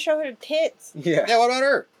girl that showed her tits? Yeah. Yeah. What about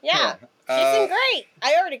her? Yeah. She seemed great.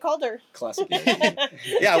 I already called her. Classic.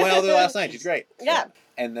 Yeah, I went out there last night. She's great. Yeah.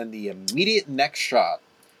 And then the immediate next shot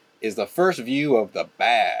is the first view of the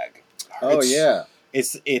bag.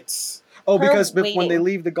 It's. Oh, because when they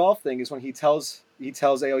leave the golf thing is when he tells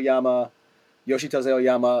Aoyama, Yoshi tells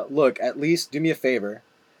Aoyama, look, at least do me a favor,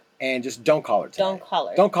 and just don't call her tonight. Don't call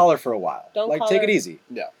her. Don't call her for a while. Take it easy.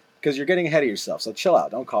 Yeah. Because you're getting ahead of yourself. So chill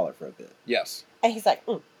out. Don't call her for a bit. Yes. And he's like,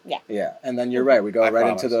 yeah. Yeah, and then you're right. We go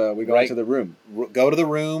into the room. Go to the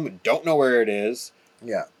room. Don't know where it is.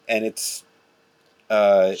 Yeah. And it's.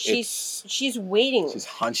 She's waiting. She's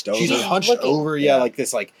hunched over. She's hunched over. Yeah, like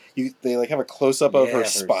this. Like they like have a close up of her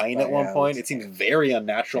spine at one point. It seems very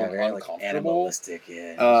unnatural and uncomfortable. Like animalistic.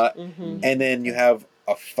 Yeah. And then you have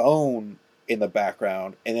a phone in the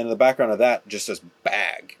background, and then in the background of that, just this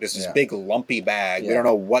bag, this big lumpy bag. We don't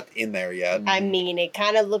know what's in there yet. I mean, it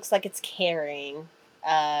kind of looks like it's carrying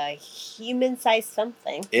human-sized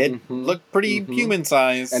something. It looked pretty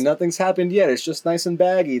human-sized, and nothing's happened yet. It's just nice and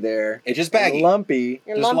baggy there. It's just baggy, lumpy,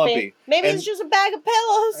 lumpy. Maybe it's just a bag of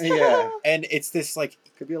pillows. Yeah, and it's this like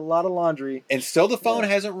could be a lot of laundry. And still, the phone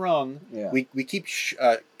hasn't rung. Yeah, we keep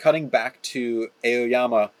cutting back to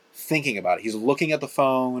Aoyama thinking about it. He's looking at the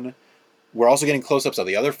phone. We're also getting close-ups of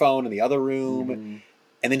the other phone in the other room,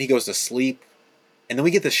 and then he goes to sleep, and then we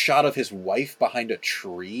get this shot of his wife behind a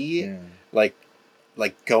tree, like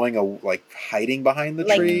hiding behind the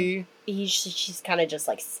tree. She's kind of just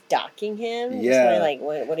like stalking him. Yeah. Like,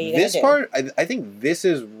 what are you gonna do? This part, I think this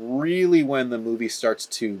is really when the movie starts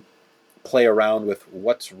to play around with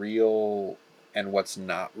what's real and what's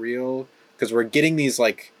not real, because we're getting these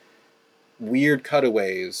like weird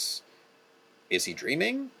cutaways. Is he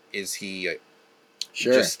dreaming? Is he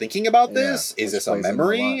just thinking about this? Is this a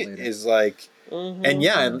memory? Is like, and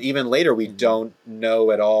and even later we don't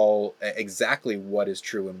know at all exactly what is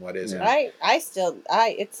true and what isn't.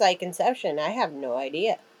 It's like Inception. I have no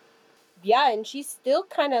idea. Yeah, and she's still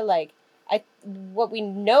kind of like, what we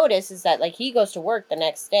notice is that like he goes to work the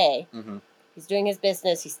next day. He's doing his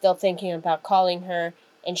business. He's still thinking about calling her,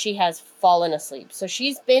 and she has fallen asleep. So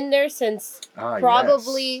she's been there since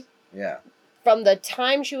probably from the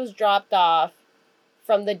time she was dropped off,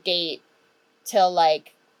 from the date till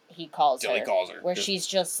like he calls her. Where she's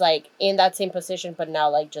just like in that same position, but now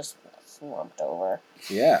like just slumped over.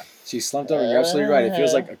 Yeah, she's slumped over. You're absolutely right. It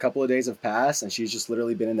feels like a couple of days have passed, and she's just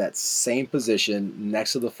literally been in that same position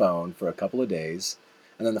next to the phone for a couple of days.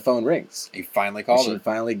 And then the phone rings. He finally calls her. She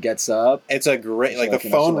finally gets up. It's a great, like the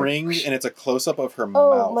phone rings and it's a close up of her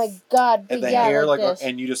mouth. Oh my God. And the hair, like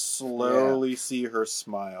and you just slowly see her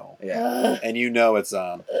smile. Yeah. And you know it's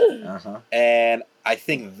on. And I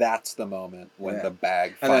think that's the moment when the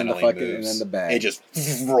bag finally moves. And then the bag. It just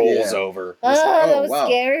rolls over. That was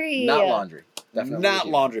scary. Not laundry. Definitely. Not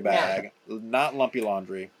laundry bag. Not lumpy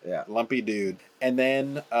laundry. Yeah. Lumpy dude. And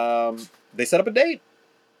then they set up a date.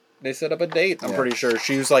 I'm pretty sure.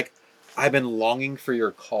 She was like, I've been longing for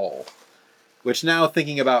your call. Which now,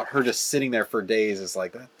 thinking about her just sitting there for days, is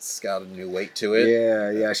like, that's got a new weight to it.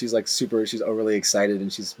 Yeah. She's like she's overly excited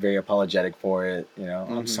and she's very apologetic for it. You know,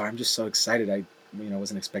 I'm sorry, I'm just so excited. I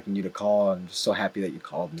wasn't expecting you to call. I'm just so happy that you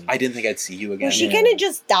called me. I didn't think I'd see you again. Was she gonna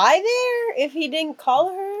just die there if he didn't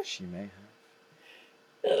call her? She may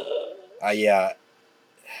have. Yeah.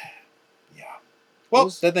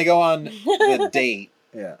 Well, then they go on the date.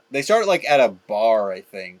 Yeah. They start like at a bar, I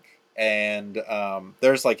think, and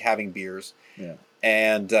there's like having beers. Yeah.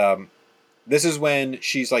 And this is when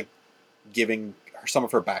she's like giving some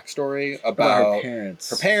of her backstory about her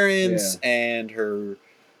parents, and her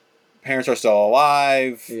parents are still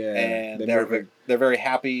alive. Yeah. And they're very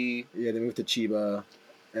happy. Yeah, they moved to Chiba,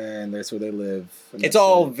 and that's where they live. It's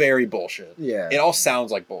all very bullshit. Yeah. It all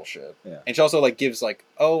sounds like bullshit. Yeah. And she also like gives like,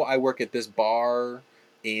 oh, I work at this bar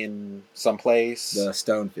in some place. The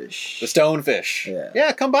Stonefish. Yeah.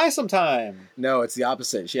 Yeah, come by sometime. No, it's the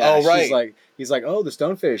opposite. He's like, oh, the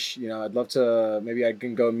Stonefish. You know, I'd love to. Maybe I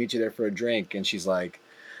can go meet you there for a drink. And she's like,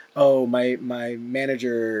 oh, my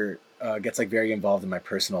manager gets like very involved in my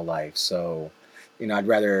personal life, so I'd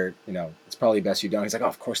rather it's probably best you don't. He's like, oh,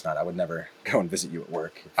 of course not. I would never go and visit you at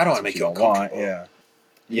work. I don't want to make you uncomfortable. Yeah.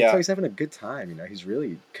 Yeah, he's having a good time. He's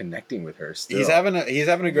really connecting with her. Still. He's having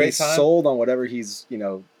a great time. He's sold on whatever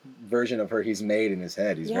version of her he's made in his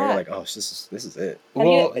head. He's very like, oh, this is it.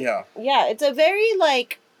 Yeah, it's a very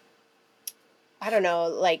like, I don't know,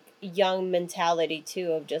 like young mentality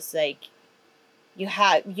too of just like, you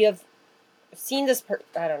have seen this.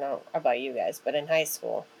 I don't know about you guys, but in high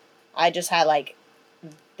school, I just had like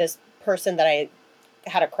this person that I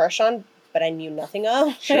had a crush on, but I knew nothing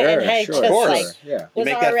of. Sure, and I just like, you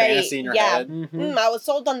make that fantasy in your head. I was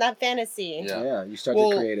sold on that fantasy. Yeah, you start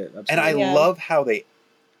to create it. Absolutely. And I love how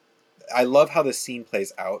the scene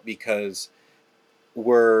plays out, because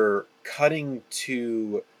we're cutting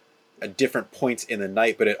to different points in the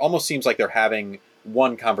night, but it almost seems like they're having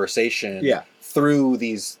one conversation through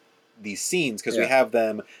these scenes, because we have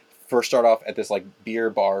them first start off at this like beer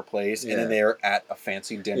bar place, and then they're at a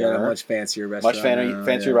fancy dinner, a much fancier restaurant.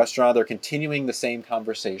 Fancier restaurant. They're continuing the same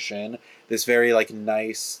conversation. This very like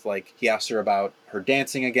nice, like he asks her about her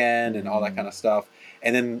dancing again and all that kind of stuff,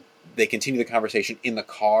 and then they continue the conversation in the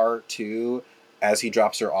car too, as he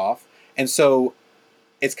drops her off. And so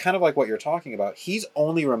it's kind of like what you're talking about. He's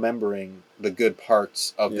only remembering the good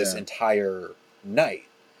parts of this entire night.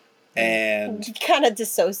 And kind of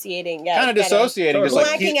dissociating, just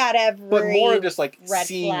blacking out every, but more of just like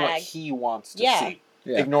seeing flag. what he wants to see,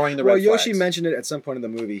 ignoring the red flags. Well, Yoshi mentioned it at some point in the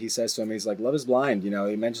movie. He says to him, he's like, "Love is blind." He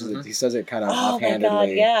mentions it. He says it kind of offhandedly. Oh my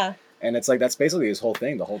God, yeah. And it's like that's basically his whole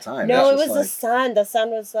thing the whole time. No, it was like, the sun. The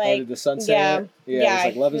sun was like, did the sun say it? Yeah. He's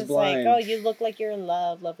like, "Love is blind." Like, oh, you look like you're in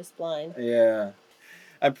love. Love is blind. Yeah.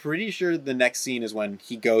 I'm pretty sure the next scene is when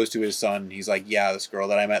he goes to his son. He's like, "Yeah, this girl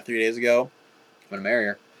that I met 3 days ago, I'm gonna marry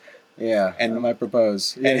her." Yeah, and I might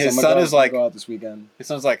propose. And his son is like, go out this weekend. His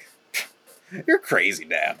son's like, "You're crazy,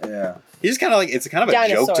 Dad." Yeah, he's kind of like, it's kind of a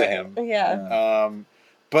joke to him. Yeah.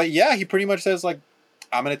 But yeah, he pretty much says like,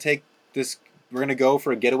 "I'm gonna take this. We're gonna go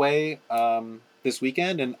for a getaway this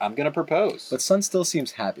weekend, and I'm gonna propose." But son still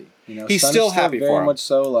seems happy. He's still happy for him. Very much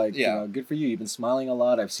so. Like, good for you. You've been smiling a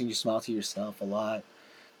lot. I've seen you smile to yourself a lot.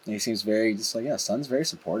 And he seems very just like, son's very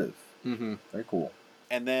supportive. Mm-hmm. Very cool.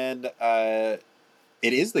 And then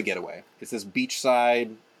it is the getaway. It's this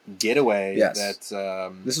beachside getaway. Yes. That's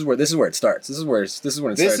This is where it starts. This is when it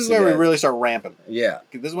starts. This is where we really start ramping. Yeah.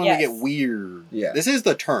 This is when we get weird. Yeah. This is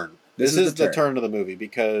the turn. This is the turn of the movie,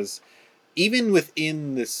 because even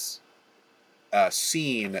within this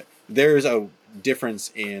scene, there's a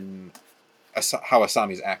difference in how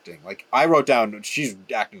Asami's acting. Like, I wrote down, she's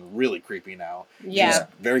acting really creepy now. Yeah. She's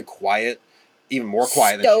very quiet, even more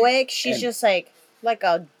quiet Stoic. than She's just like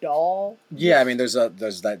a doll. Yeah, I mean, there's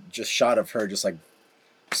that just shot of her just like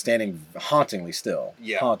standing hauntingly still.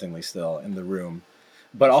 Yeah. Hauntingly still in the room.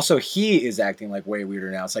 But also he is acting like way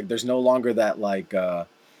weirder now. It's like there's no longer that like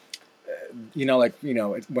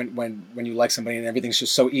when you like somebody and everything's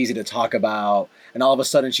just so easy to talk about, and all of a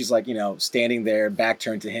sudden she's like, standing there, back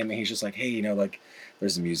turned to him, and he's just like, hey, like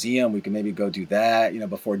there's a museum, we can maybe go do that,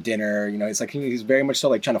 before dinner. It's like he's very much so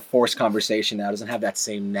like trying to force conversation now. Doesn't have that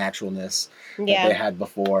same naturalness that they had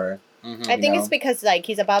before. Mm-hmm. I think it's because like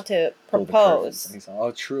he's about to propose. And he's like,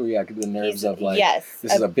 oh, true, yeah, the nerves of like,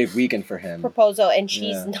 this is a big weekend for him. Proposal, and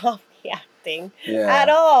she's not reacting Yeah. at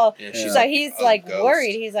all. Yeah, So he's like ghost.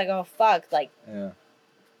 worried. He's like, oh fuck, like, Yeah.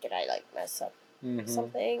 did I like mess up Mhm.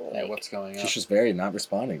 something? Yeah, Like, what's going on? She's just very not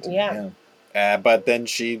responding to me. Yeah. But then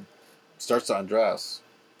she starts to undress.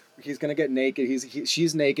 He's gonna get naked.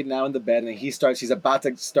 She's naked now in the bed, and he's about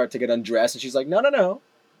to start to get undressed, and she's like, no,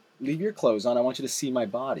 leave your clothes on. I want you to see my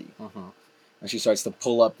body. Mm-hmm. And she starts to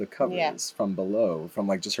pull up the covers from below, from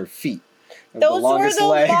like just her feet. those were the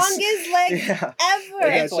legs. longest legs Yeah. ever.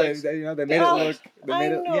 Yeah, so, they made it look. They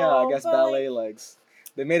made it. Yeah, I guess but ballet legs.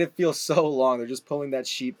 They made it feel so long. They're just pulling that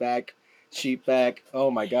sheet back.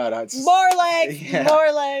 Oh my god! More legs. Yeah.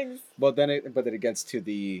 More legs. But then it gets to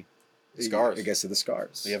the Scars. It gets to the scars.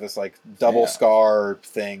 So you have this like double scar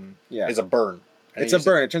thing. Yeah. It's a burn. It's a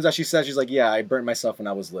burn. It turns out she's like, yeah, I burnt myself when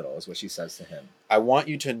I was little, is what she says to him. I want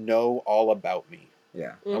you to know all about me.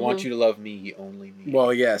 Yeah. I want you to love me, only me.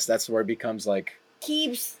 Well, yes, that's where it becomes like.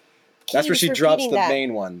 That's where she drops the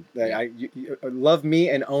main one. Like, you love me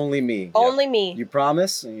and only me. Only me. You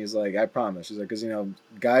promise? And he's like, I promise. She's like, because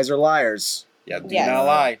guys are liars. Yeah, do Yes. not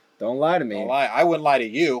lie. Don't lie to me. Don't lie. I wouldn't lie to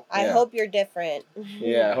you. I Yeah. hope you're different.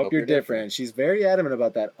 Yeah, I hope you're different. She's very adamant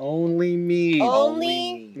about that. Only me.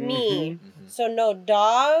 Only me. Mhm. So no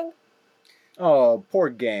dog. Oh, poor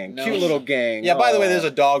gang. No. Cute little gang. Yeah, by the way, Oh. there's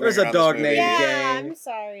a dog. There's running a around dog this movie. named Yeah, Gang. I'm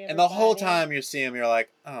sorry. And the whole everybody. time you see him, you're like,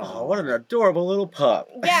 Oh, what an adorable little pup.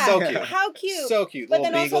 Yeah. So cute. How cute. So cute. But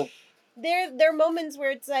Little then beagle. also, there are moments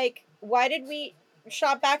where it's like, why did we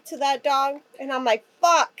shot back to that dog? And I'm like,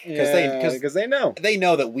 fuck. Because they know. They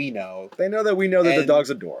know that we know. They know that we know that the And-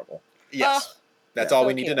 dog's adorable. Yes. That's Yeah. all So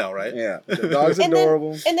we need to cute. know, right? Yeah. The dog's And then-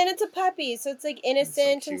 adorable. And then it's a puppy, so it's like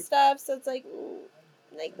innocent and cute. stuff. So it's like,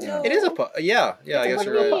 no. It is a yeah. Yeah, I It's guess a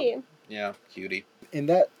you're right. puppy. Yeah, cutie. In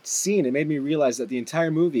that scene, it made me realize that the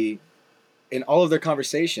entire movie, in all of their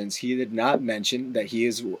conversations, he did not mention that he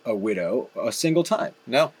is a widow a single time.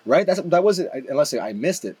 No. Right? That wasn't, unless I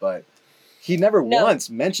missed it, but he never No. once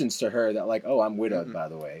mentions to her that, like, oh, I'm widowed, Mhm. by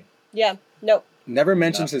the way. Yeah. Nope. Never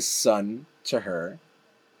mentions his son to her.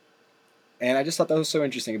 And I just thought that was so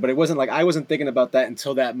interesting. But it wasn't like, I wasn't thinking about that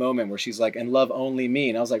until that moment where she's like, and love only me.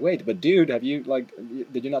 And I was like, wait, but dude, have you, like,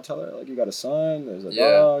 did you not tell her, like, you got a son? There's a Yeah.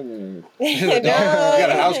 dog? You got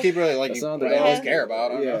a housekeeper that, like, That's you all probably the always dog. care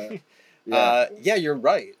about. I don't Yeah. know. Yeah. You're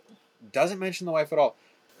right. Doesn't mention the wife at all.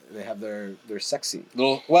 They have their sex scene. And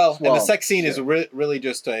the Well, sex scene is sure. really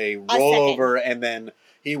just a rollover, and then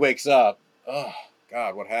he wakes up. Oh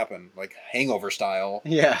God, what happened? Like hangover style.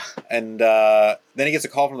 Yeah. And then he gets a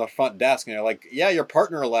call from the front desk, and they're like, "Yeah, your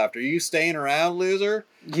partner left. Are you staying around, loser?"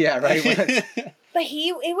 Yeah, right. But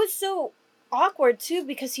it was so awkward too,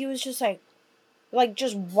 because he was just like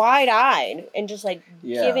just wide eyed and just like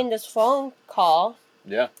Yeah. giving this phone call.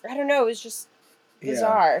 Yeah. I don't know. It was just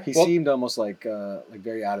bizarre. He Well- seemed almost like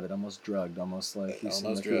very out of it, almost drugged, almost like he seemed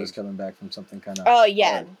Almost like he was drugged. coming back from something kind of. Oh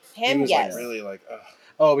yeah, He him was yes. like really like, ugh.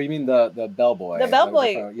 Oh, you mean the bellboy? The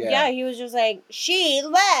bellboy. Yeah. Yeah, he was just like, she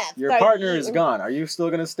left. Your Are partner you- is gone. Are you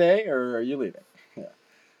still gonna stay or are you leaving? Yeah.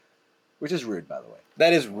 Which is rude, by the way.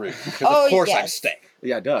 That is rude. Because Oh, of course I'm yes. staying.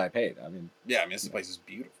 Yeah, duh. I paid. I mean, Yeah, I mean this place is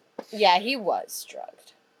beautiful. Yeah, he was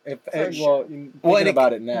drugged. well, thinking and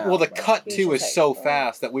about it now. Well, the but- cut He's too just is like, so oh.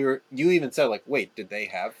 fast that you even said like, wait, did they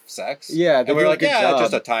have sex? Yeah, and they we did were a like, good yeah, job. it's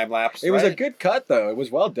just a time lapse. It was a right? good cut though. It was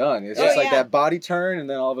well done. It's Oh, just like yeah. that body turn, and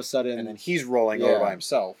then all of a sudden, And then he's rolling over Yeah. by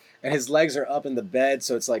himself. and his legs are up in the bed,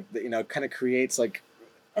 so it's like kind of creates like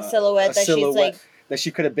A silhouette that she's like, that she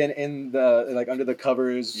could have been in the like under the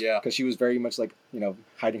covers. Yeah. because she was very much like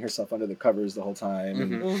hiding herself under the covers the whole time.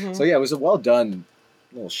 And Mhm. mhm. so yeah, it was a well done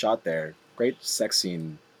little shot there. Great sex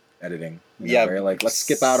scene. editing. Yeah, where, like, let's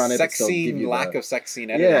skip out on it. Sex Still give scene, you lack the, of sex scene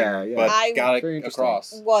editing. Yeah. But I- got Very it interesting.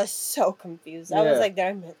 across. Was so confused. I was Yeah. like,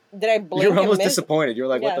 did I blink? You were and almost miss? disappointed. You were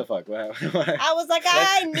like, Yeah. what the fuck? I was like,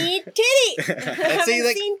 I need titties. I haven't see,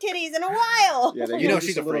 like- seen titties in a while. Yeah, they You know give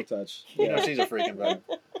she's just a little freak. touch. You know, she's a freaking bug.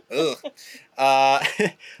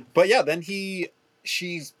 Ugh. But yeah, then she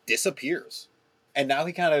disappears. And now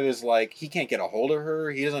he kind of is like, he can't get a hold of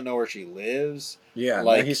her. He doesn't know where she lives. Yeah, Like-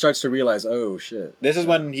 like he starts to realize, oh shit. This is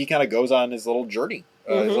when he kind of goes on his little journey,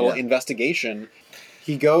 his Mhm. little Yeah. investigation.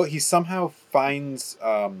 He somehow finds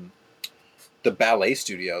the ballet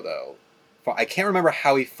studio though. I can't remember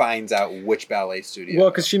how he finds out which ballet studio. Well,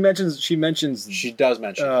 because she mentions she does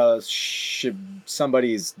mention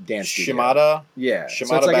somebody's dance studio. Shimada. Yeah, so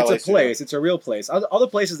Shimada it's like Ballet it's a place. It's a real place. All the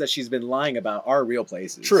places that she's been lying about are real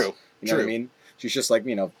places. True. You know what I mean? She's just like,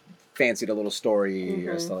 fancied a little story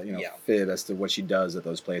or Mhm. stuff, Yeah. fib as to what she does at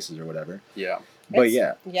those places or whatever. Yeah. But It's-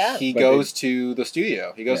 yeah, Yeah. He But goes to the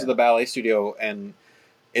studio. He goes to Yeah. the ballet studio, and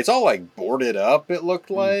it's all like boarded up. It looked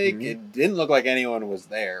like Mhm. it didn't look like anyone was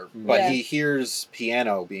there, but Yeah. he hears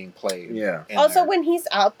piano being played. Yeah. in Also, there. when he's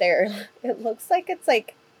out there, it looks like it's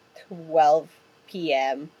like 12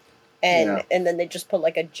 p.m. Yeah. And then they just put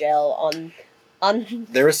like a gel on.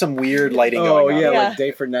 there was some weird lighting Oh going on. yeah, Yeah. like day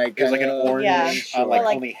for night. It was like an kinda- orange Yeah. on Sure. like,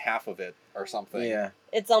 Like- only half of it or something. Yeah.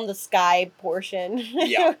 It's on the sky portion.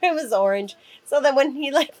 Yeah. It was orange. So then when he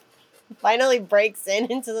like finally breaks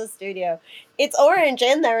into the studio, it's orange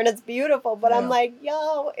in there and it's beautiful. But I'm Yeah. like,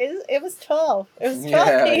 yo, it was 12. It was 12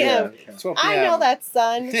 Yeah, p.m. yeah. 12 I know p.m. that,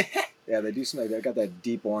 son. Yeah, they do some. They got that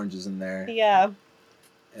deep oranges in there. Yeah.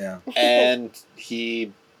 Yeah. And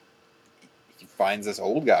he finds this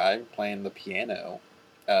old guy playing the piano,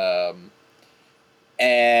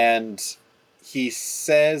 and he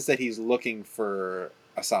says that he's looking for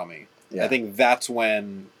Asami. Yeah. I think that's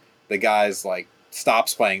when the guy's like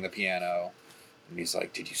stops playing the piano, and he's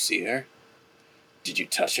like, "Did you see her? Did you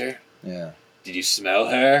touch her? Yeah. Did you smell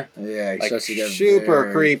her?" Yeah. He Like starts to get super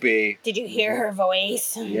very- creepy. Did you hear her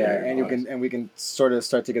voice? Yeah, and we can sort of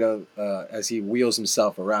start to get as he wheels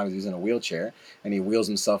himself around, 'cause he's in a wheelchair, and he wheels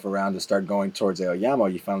himself around to start going towards Aoyama.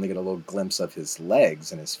 You finally get a little glimpse of his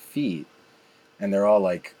legs and his feet, and they're all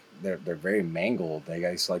like they're very mangled. They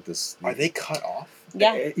guys like this. Are they cut off?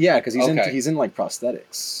 Yeah. Yeah, because Okay. he's in like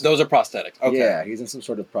prosthetics. Those are prosthetics. Okay. Yeah, he's in some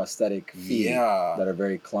sort of prosthetic feet Yeah. that are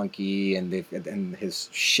very clunky, and his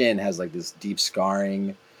shin has like this deep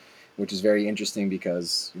scarring, which is very interesting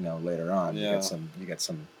because later on Yeah. you get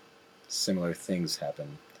some similar things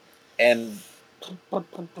happen. And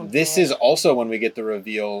this is also when we get the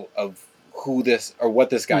reveal of who this or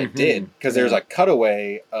what this guy Mhm. did, because there's Yeah. a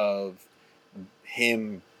cutaway of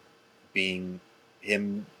him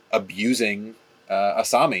abusing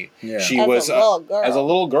Asami. Yeah. She As was a little girl. as a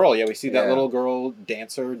little girl. Yeah, we see that Yeah. little girl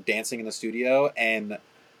dancing in the studio, and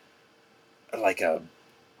like a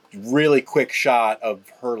really quick shot of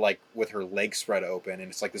her like with her legs spread open, and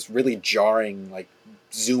it's like this really jarring like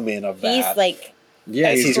zoom in of that. He's like Yeah,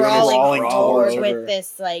 As he's crawling crawling forward towards her. with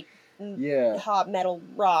this like Yeah, hot metal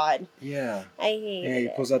rod. yeah. I hate Yeah, he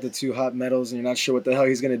it. pulls out the two hot metals, and you're not sure what the hell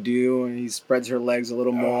he's gonna do, and he spreads her legs a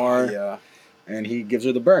little Oh, more, yeah. and he gives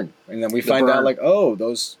her the burn, and then we The find out burn. like, oh,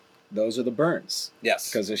 those are the burns, Yes.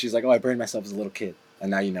 because she's like, oh, I burned myself as a little kid, and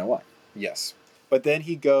now you know why. Yes. But then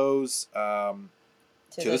he goes to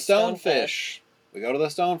the Stonefish. We go to the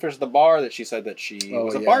Stonefish, the bar that she said that she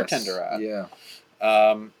was a yes. bartender at. Yeah,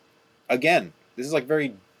 Again, this is like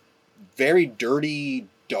very, very dirty,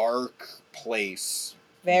 dark place.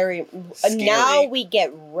 Very. Scary. Now we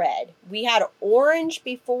get red. We had orange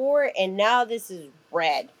before, and now this is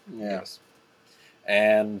red. yeah. Yes.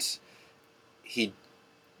 And he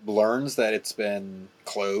learns that it's been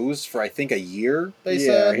closed for I think a year. They Yeah,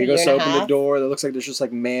 said. he A goes year to and a open the half? door. That looks like there's just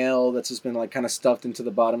like mail that's just been like kind of stuffed into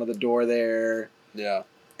the bottom of the door there. Yeah.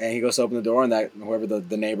 And he goes to open the door, and that whoever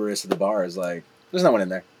the neighbor is to the bar is like, "There's no one in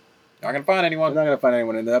there. Not gonna find I'm anyone. not gonna find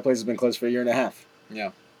anyone in there. That place has been closed for a year and a half."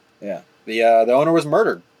 Yeah. Yeah. The owner was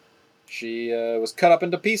murdered. She was cut up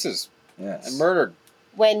into pieces Yes. and murdered.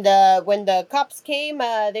 When the cops came,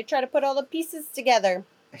 they tried to put all the pieces together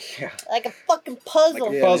Yeah. like a fucking puzzle.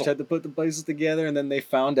 Like a Yeah. puzzle. They tried to put the places together, and then they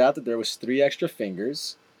found out that there was 3 extra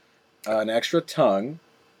fingers, an extra tongue,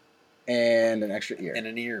 and an extra ear. And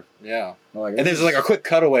an ear. Yeah. I'm like, And there's like a quick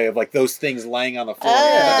cutaway of like those things laying on the floor.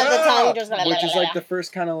 The tongue just which is like the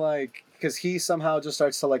first kind of like, because he somehow just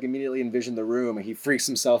starts to like immediately envision the room, and he freaks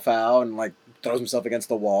himself out and like throws himself against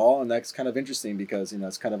the wall, and that's kind of interesting because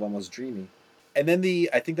it's kind of almost dreamy. And then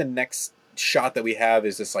I think the next shot that we have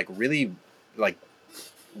is this like really like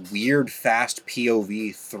weird fast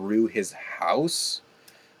POV through his house.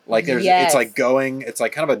 Like it's Yes. like it's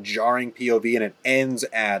like kind of a jarring POV, and it ends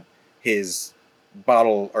at his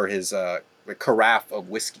bottle or his like carafe of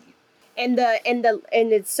whiskey. And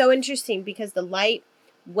it's so interesting because the light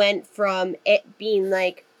went from it being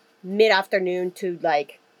like mid-afternoon to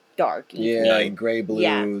like dark evening. Yeah, gray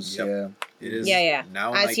blues. Yep. Yeah. It is Yeah.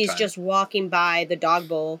 now As he's nighttime. just walking by the dog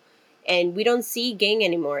bowl, and we don't see Gang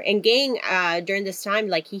anymore. And Gang, during this time,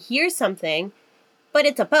 like he hears something, but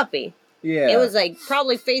it's a puppy. Yeah. It was like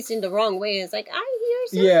probably facing the wrong way. It's like, I hear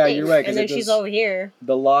something. Yeah, you're right, 'cause And then it she's does- over here.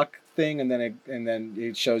 the lock thing, and then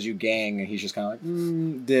it shows you Gang, and he's just kind of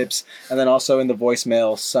like dips, and then also in the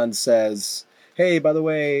voicemail, Son says, "Hey, by the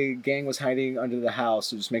way, Gang was hiding under the house,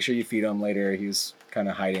 so just make sure you feed him later. He was kind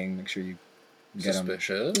of hiding. Make sure you get him."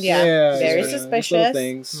 Suspicious. Yeah, very just suspicious. little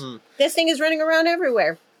things. Hmm. This thing is running around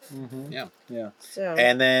everywhere. Mm-hmm. Yeah. Yeah. So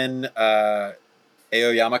And then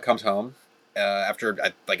Aoyama comes home after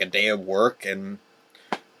like a day of work and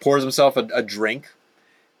pours himself a drink.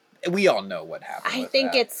 We all know what happened. I with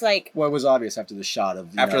think that. it's like Well, it was obvious after the shot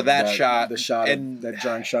of the shot and that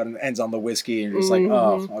jarring shot and ends on the whiskey, and you're just Mhm.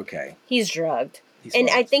 like, oh, okay. he's drugged. He's And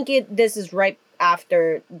I fucked. think this is right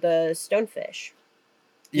after the stonefish.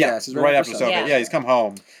 Yeah, this is right right after after so Yeah. yeah, he's come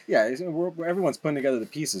home. Yeah, everyone's putting together the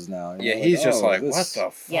pieces now. Yeah, You're he's just oh, like, this- what the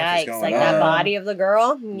fuck is Yikes! going Like on? that body of the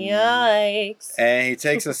girl. Yikes! And he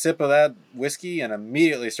takes a sip of that whiskey and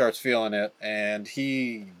immediately starts feeling it, and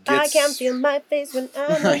he I gets can feel my face when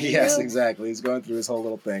I'm with yes, you. exactly. He's going through his whole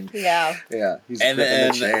little thing. Yeah. Yeah, he's and gripping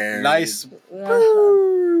then the chair. nice.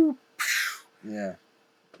 Yeah,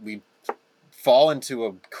 We fall into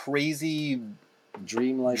a crazy,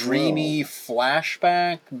 dreamlike, dreamy world.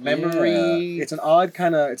 flashback memory. Yeah. It's an odd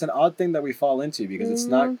thing that we fall into because it's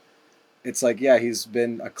not. It's like, yeah, he's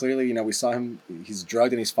been clearly, we saw him. He's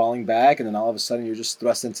drugged and he's falling back, and then all of a sudden you're just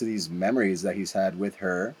thrust into these memories that he's had with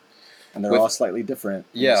her, and they're With- all slightly different.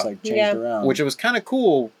 Yeah. Just like changed Yeah. around. Which it was kind of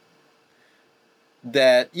cool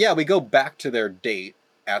that, yeah, we go back to their date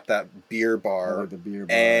at that beer bar, the beer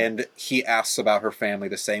bar. and he asks about her family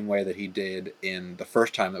the same way that he did in the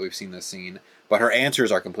first time that we've seen this scene, but her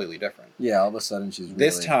answers are completely different. yeah, all of a sudden she's really,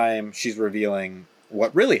 This time, she's revealing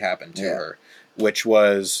what really happened to Yeah. her, which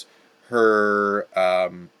was her,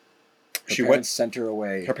 her she parents went, sent her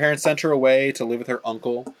away. her parents sent her away to live with her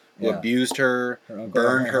uncle, who Yeah. abused her, Her uncle-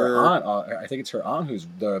 burned her. aunt. I think it's her aunt who's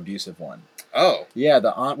the abusive one. Oh, Yeah,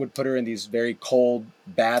 the aunt would put her in these very cold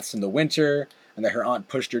baths in the winter, and then her aunt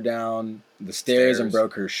pushed her down the stairs and Stairs.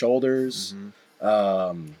 broke her shoulders.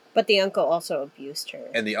 mhm. But the uncle also abused her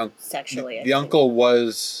And the uncle. sexually. I The think. uncle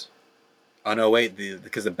was. Oh no! Wait,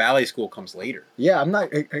 because the ballet school comes later. Yeah, I'm not.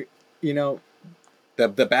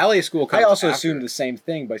 The ballet school comes. I also after. assumed the same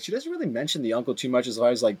thing, but she doesn't really mention the uncle too much. As far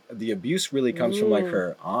as like the abuse really comes from like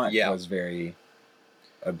her aunt Yeah. was very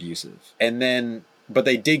abusive. And then, but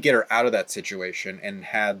they did get her out of that situation and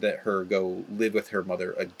had her go live with her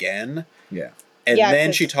mother again. Yeah. And Yeah, then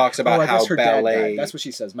 'cause- she talks about I how guess her dad ballet. died. That's what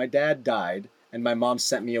she says. My dad died, and my mom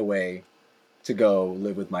sent me away to go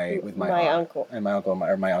live with my My aunt. uncle. And my uncle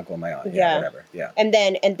and my uncle and my aunt. Yeah. Whatever. Yeah. And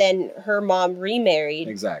then her mom remarried.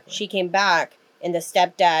 Exactly. She came back, and the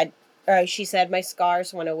stepdad. She said my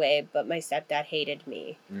scars went away, but my stepdad hated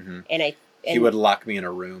me, Mhm. and He would lock me in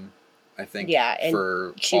a room, I think. Yeah, and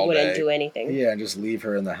for she all wouldn't day. do anything. Yeah, and just leave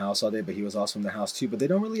her in the house all day, but he was also in the house too. But they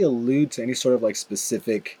don't really allude to any sort of like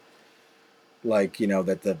specific, like,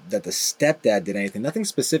 that the stepdad did anything. Nothing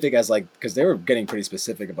specific as like, because they were getting pretty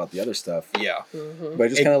specific about the other stuff. Yeah. Mm-hmm. But it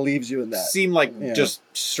just It kind of leaves you in that. Seemed like Yeah. just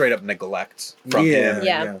straight up neglect from him.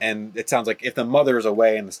 Yeah. And it sounds like if the mother is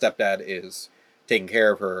away and the stepdad is taking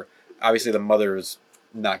care of her, obviously the mother is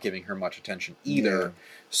not giving her much attention either. Yeah.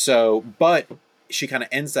 So, but she kind of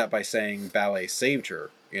ends that by saying ballet saved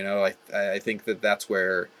her. I think that's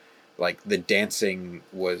where like the dancing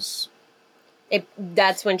was.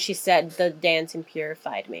 That's when she said the dancing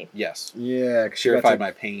purified me. Yes. Yeah, 'cause Purified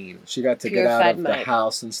my pain. She got to get out Purified of my- the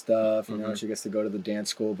house and stuff. Mhm. She gets to go to the dance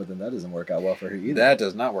school, but then that doesn't work out well for her either. That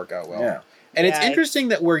does not work out well. Yeah. And it's Yeah. interesting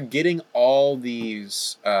that we're getting all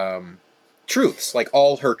these truths, like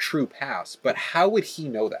all her true past. But how would he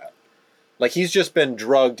know that? Like he's just been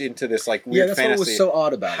drugged into this like Yeah, weird that's fantasy. what was so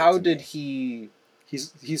odd about it. How to did me. he?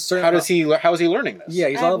 He's certain, How is he learning this? Yeah,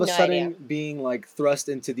 he's I all have of a no sudden idea. being like thrust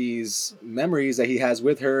into these memories that he has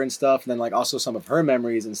with her and stuff, and then like also some of her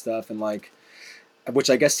memories and stuff, and like, which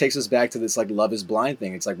I guess takes us back to this like love is blind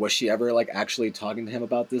thing. It's like, was she ever like actually talking to him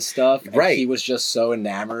about this stuff? And Right. he was just so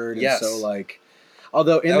enamored and Yes. so like,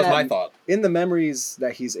 although in that was my thought. in the memories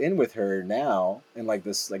that he's in with her now, in like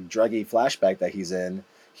this like druggy flashback that he's in,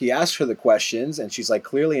 he asks her the questions, and she's like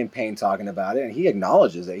clearly in pain talking about it, and he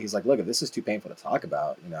acknowledges it. He's like, look, if this is too painful to talk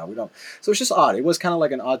about, we don't. So it's just odd. It was kind of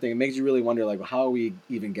like an odd thing. It makes you really wonder, like, how are we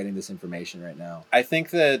even getting this information right now? I think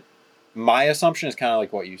that my assumption is kind of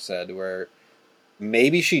like what you said, where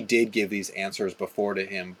maybe she did give these answers before to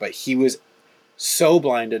him, but he was so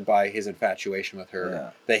blinded by his infatuation with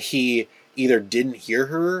her that he either didn't hear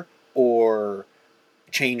her or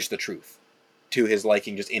changed the truth to his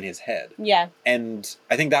liking just in his head. Yeah. And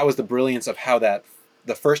I think that was the brilliance of how that,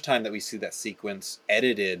 the first time that we see that sequence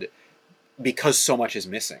edited, because so much is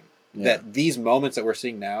missing. Yeah. That these moments that we're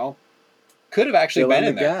seeing now could have actually been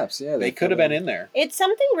in there. Gaps. Yeah, they could have been in there. It's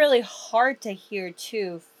something really hard to hear,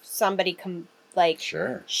 too. Somebody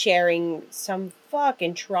sharing some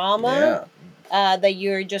fucking trauma that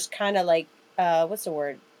you're just kind of like, what's the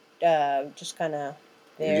word? Just kind of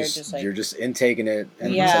there. You're just intaking it.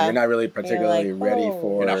 And so you're not really particularly ready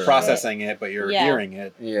for... You're not processing it, but you're hearing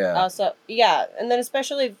it. Yeah. And then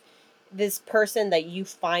especially this person that you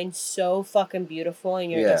find so fucking beautiful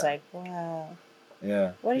and you're just like, wow.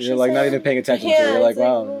 Yeah. What is you're like not even paying attention to it. You're like,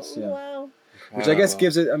 wow. Wow. Which I guess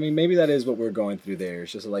gives it, I mean, maybe that is what we're going through there.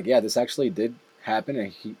 It's just like, this actually did happen,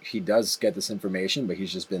 and he does get this information, but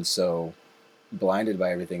he's just been so blinded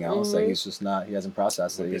by everything else that he's just not, he hasn't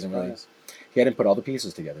processed it. He hadn't put all the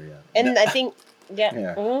pieces together yet. And I think,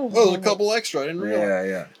 Oh, there's a couple extra. I didn't realize.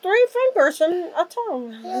 Yeah. 3 friend person, a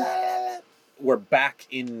tongue. We're back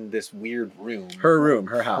in this weird room. Her room,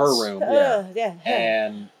 her house. Her room.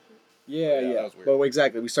 And... Yeah. But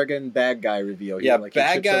exactly, we start getting bad guy reveal.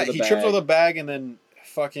 Bad guy. He trips over the bag and then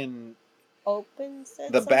fucking opens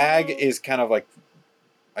it. The bag is kind of like,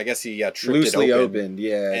 I guess he tripped loosely it open. opened.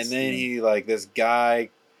 Yeah. And then he this guy.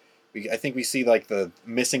 I think we see the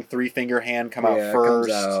missing 3-finger hand come out first,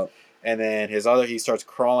 comes out. And then he starts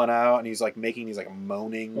crawling out, and he's making these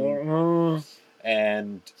moaning,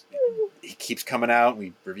 and he keeps coming out, and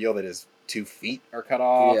we reveal that his 2 feet are cut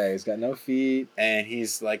off. Yeah, he's got no feet. And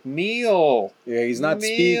he's like, meal. Yeah, he's not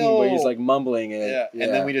speaking, but he's mumbling it. Yeah.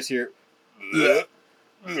 And then we just hear...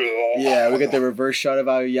 Yeah, we get the reverse shot of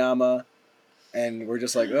Aoyama, and we're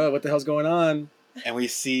just like, oh, what the hell's going on? And we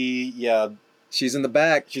see, she's in the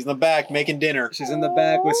back. She's in the back making dinner. She's in the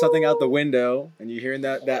back with something out the window, and you're hearing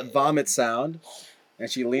that vomit sound, and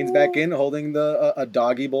she leans back in holding a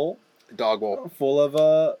doggy bowl. Dog bowl full of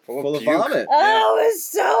vomit. Oh, it's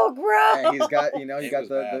so gross. And he's got,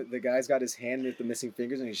 the guy's got his hand with the missing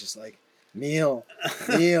fingers, and he's just like, meal,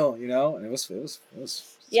 and it was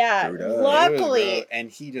luckily,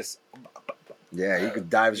 and he just he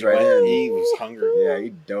dives right in. He was hungry. Yeah, he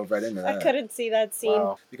dove right into that. I couldn't see that scene.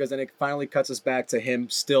 Wow. Because then it finally cuts us back to him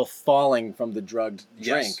still falling from the drugged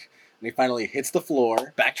drink, and he finally hits the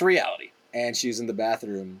floor. Back to reality, and she's in the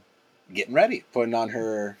bathroom. Getting ready, putting on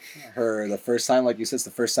her the first time, like you said, it's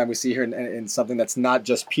the first time we see her in something that's not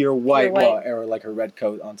just pure white. Or like her red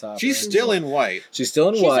coat on top. She's still in white. She's still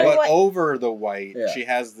in white, but over the white, she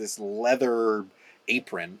has this leather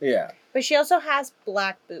apron. Yeah, but she also has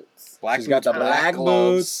black boots. She's got the black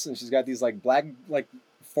boots, and she's got these black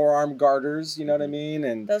forearm garters. You know what I mean?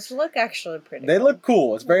 And those look actually pretty. They look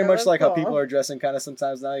cool. It's very much like how people are dressing kind of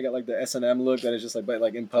sometimes now. You got the S&M look that is just in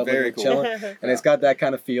public, very cool. chilling, and it's got that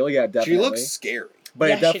kind of feel. Yeah, definitely. She looks scary,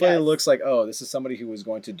 but it definitely looks like, oh, this is somebody who was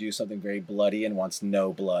going to do something very bloody and wants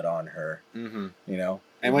no blood on her. Mm-hmm.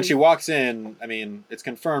 And when she walks in, I mean, it's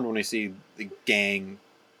confirmed when we see the gang.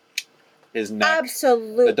 His neck,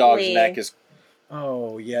 absolutely, the dog's neck is.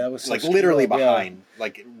 Oh yeah, that was so literally behind,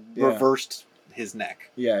 reversed his neck.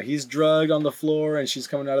 Yeah, he's drugged on the floor, and she's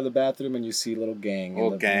coming out of the bathroom, and you see little gang.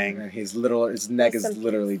 And his neck is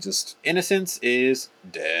literally just. Innocence is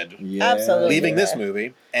dead. Yeah, absolutely. Leaving this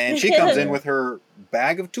movie, and she comes in with her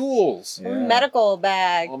bag of tools. Yeah. Medical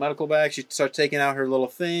bag. A medical bag. She starts taking out her little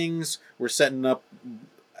things. We're setting up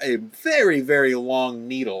a very, very long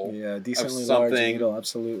needle. Yeah, decently large needle.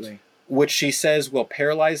 Absolutely. Which she says will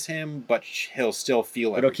paralyze him, but he'll still feel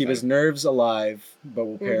everything. It'll keep his nerves alive, but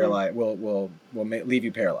will paralyze. Will leave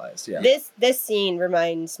you paralyzed. Yeah. This scene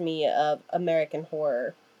reminds me of American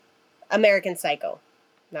Psycho,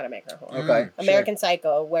 not American Horror. Okay. American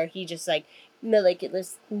Psycho, where he just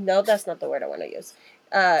meticulous. No, that's not the word I want to use.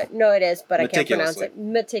 No, it is, but I can't pronounce it.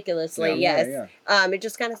 Meticulously, yes. It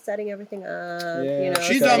just kind of setting everything up. Yeah.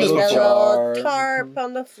 She's done this before. A little tarp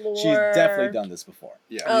on the floor. She's definitely done this before.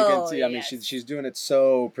 Yeah. You can see. I mean, she's doing it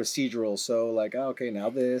so procedural. So okay, now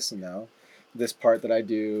this and now this part that I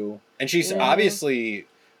do. And she's obviously,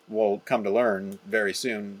 we'll come to learn very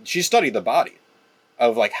soon. She studied the body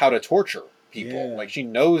of how to torture people. Yeah. She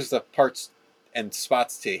knows the parts and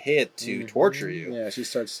spots to hit to torture you. Yeah, she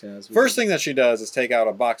starts. First thing that she does is take out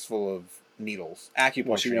a box full of needles, acupuncture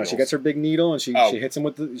Well, she needles. gets her big needle and she hits him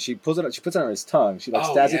with she puts it on his tongue. She like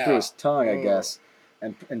Oh, stabs it through yeah. his tongue, I guess,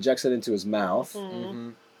 and injects it into his mouth. Mm-hmm.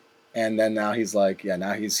 And then now he's like,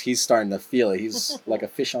 now he's starting to feel it. He's like a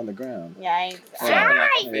fish on the ground. Yikes.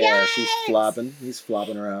 Yeah, she's flopping. He's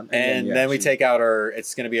flopping around. And then we take out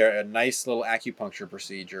it's going to be a nice little acupuncture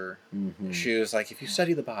procedure. Mm-hmm. She was like, if you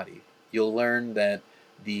study the body, you'll learn that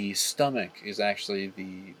the stomach is actually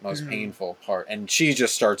the most painful part. And she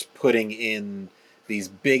just starts putting in these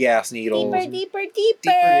big ass needles. Deeper.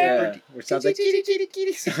 Yeah, which sounds like kitty, kitty,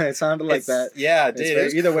 kitty. It sounded like that. Yeah, it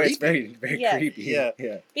did. Either way, it's very, very Yeah. creepy. Yeah.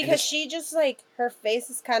 Because she just like, her face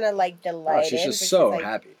is kind of like delighted. Oh, she's just but so like,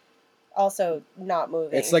 happy. Also not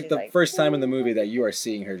moving. It's like She's the first time in the movie that you are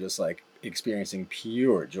seeing her just like experiencing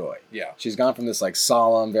pure joy. Yeah. She's gone from this like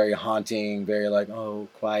solemn, very haunting, very like,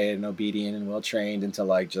 quiet and obedient and well trained into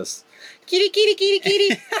like just kitty.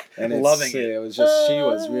 And Loving it. It was just, she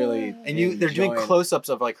was really. And they're doing enjoying- close-ups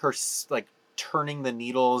of like her like turning the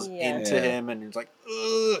needles into Yeah. him, and it's like,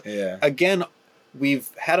 ugh. Yeah. Again, we've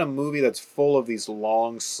had a movie that's full of these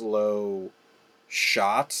long, slow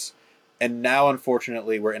shots, and now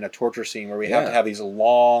unfortunately we're in a torture scene where we have to have these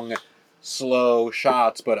long, slow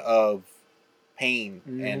shots, but of pain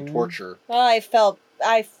and torture. Oh, I felt.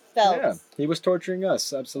 Yeah, he was torturing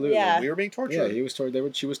us. Absolutely. Yeah. We were being tortured. Yeah, he was.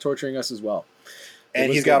 She was torturing us as well. And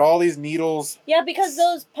was he's got good. all these needles. Yeah, because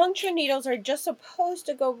those puncture needles are just supposed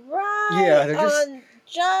to go right Yeah, they're just- on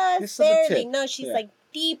just just on the barely. tip. No, she's Yeah. like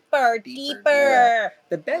deeper. Yeah.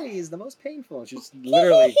 The belly is the most painful. And she just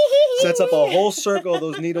literally sets up a whole circle of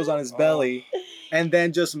those needles on his belly, and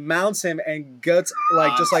then just mounts him and guts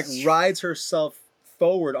just like rides herself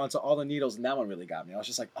forward onto all the needles. And that one really got me. I was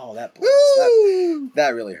just like, oh, that blows.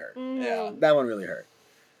 That really hurt. Yeah. That one really hurt.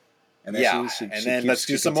 And then Yeah, she and then keeps- let's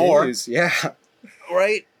she do some more. continues. Yeah.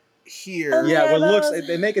 Right here. Yeah, what those- looks,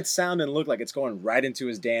 they make it sound and look like it's going right into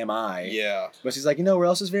his damn eye. Yeah. But she's like, you know where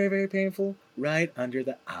else is very, very painful? Right under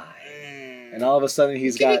the eye. And all of a sudden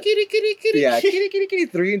he's got kitty. kitty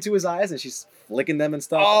 3 into his eyes, and she's flicking them and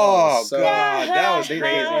stuff. Oh, so God, that was they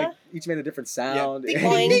crazy. like, each made a different sound. Yeah.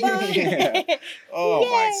 Boing, boing. Yeah. Oh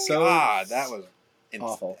my Yay. So God, that was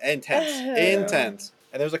awful. intense.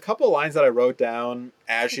 And there's a couple lines that I wrote down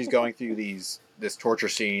as she's going through this torture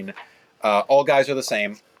scene. All guys are the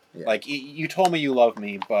same. Yeah. Like, you told me you love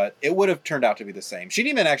me, but it would have turned out to be the same. She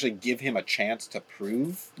didn't even actually give him a chance to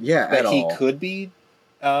prove at that he all. could be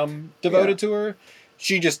devoted to her.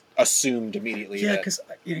 She just assumed immediately Yeah, that because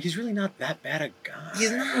he's really not that bad a guy. he's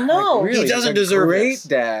not. No. Like, really, He doesn't he's a deserve great this.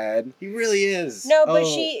 dad. He really is. No, but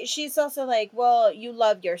Oh. she's also like, well, you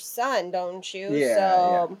love your son, don't you? Yeah,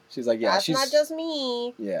 So she's like, that's she's not just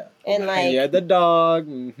me. yeah, And like, yeah, the dog.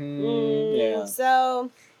 Yeah, so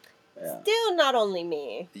yeah. still not only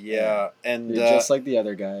me. Yeah, and You're just like the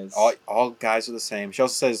other guys. all guys are the same. She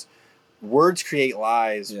also says, "Words create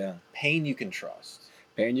lies. Yeah, Pain you can trust.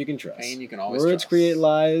 pain you can trust. Pain you can always Words trust." create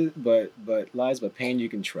lies, but pain you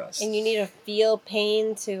can trust. And you need to feel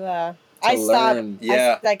pain to I learn. stopped.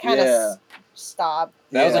 Yeah. I kind of Yeah. stopped.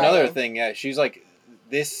 That was Yeah. another thing. Yeah, she's like,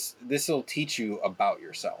 this will teach you about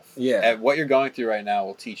yourself. Yeah. And what you're going through right now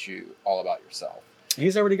will teach you all about yourself.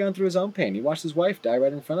 He's already gone through his own pain. He watched his wife die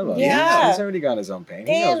right in front of him. Yeah. He's already gone his own pain. He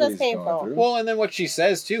Damn, knows what that's he's painful. going through. Well, and then what she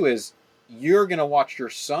says too is, you're gonna watch your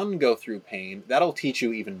son go through pain. That'll teach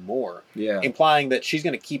you even more. Yeah. Implying that she's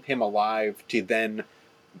gonna keep him alive to then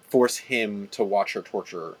force him to watch her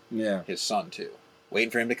torture Yeah. his son too,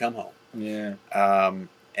 waiting for him to come home. Yeah.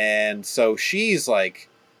 And so she's like,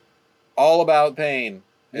 all about pain.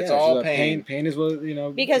 It's Yeah, all so pain. Pain is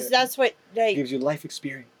what, Because that's what like gives you life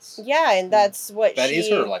experience. yeah, and that's what That she is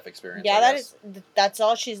her life experience. Yeah, I that guess. is that's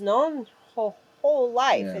all she's known her whole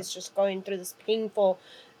life Yeah. is just going through this painful.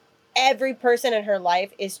 Every person in her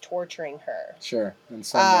life is torturing her. Sure. In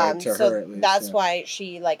some way, to so her at least. that's yeah. why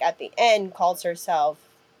she like at the end calls herself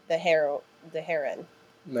the heroine. The heroine,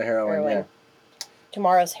 yeah.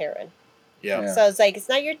 Tomorrow's heroine. Yeah. Yeah. So it's like it's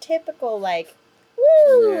not your typical like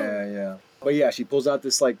woo. Yeah. But yeah, she pulls out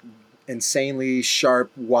this like insanely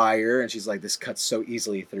sharp wire, and she's like, this cuts so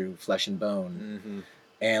easily through flesh and bone. Mm-hmm.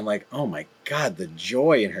 And like, oh my God, the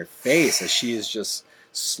joy in her face as she is just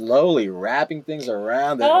slowly wrapping things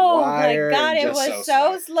around that Oh wire. my God, and it just- was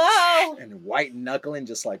so slow. and white knuckling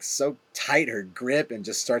just like so tight her grip, and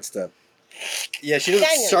just starts to. Yeah, she doesn't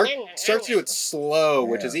starts to do it slow,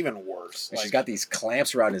 which Yeah. is even worse. And Like, she's got these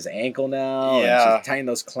clamps around his ankle now. Yeah. And she's tying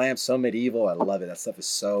those clamps so medieval. I love it. That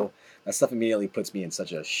stuff immediately puts me in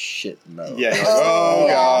such a shit mode. Yeah. Like, Oh,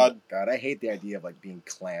 yeah. God, I hate the idea of like being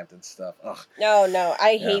clamped and stuff. Ugh. No,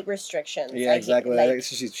 I Yeah. hate restrictions. Yeah, I exactly. Hate, like,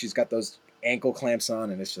 She's got those ankle clamps on,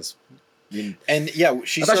 and it's just And yeah, I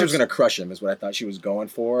thought she was gonna crush him. Is what I thought she was going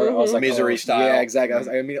for. I was like, Misery style. Yeah, exactly.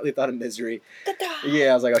 I immediately thought of Misery.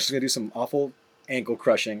 Yeah, I was like, oh, she's gonna do some awful ankle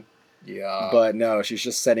crushing. Yeah. But no, she's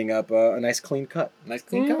just setting up a nice clean cut. Nice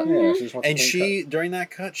clean cut. Yeah, she just wants a And clean cut. during that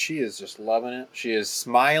cut, she is just loving it. She is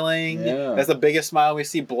smiling. Yeah. That's the biggest smile. We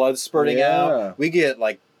see blood spurting out. We get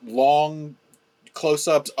like long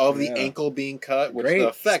close-ups of the ankle being cut, which the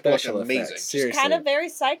effect looks amazing. Seriously. She's kind of very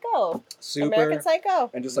Psycho. Super. American Psycho.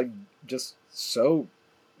 And just so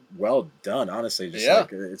well done, honestly. Just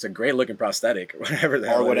like it's a great looking prosthetic, whatever the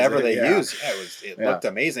hell or whatever it is. they use. Yeah, it looked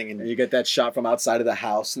amazing. And you get that shot from outside of the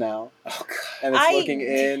house now. Oh god. And it's looking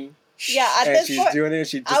in. Yeah, at and this she's point, doing it.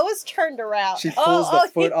 She just, I was turned around. She pulls the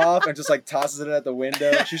foot off and just like tosses it at the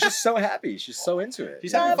window. She's just so happy. She's so into it.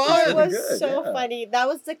 She's that having fun. part was good, so funny. That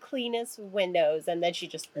was the cleanest windows, and then she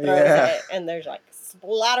just throws it, and there's like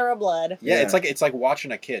splatter of blood. Yeah, it's like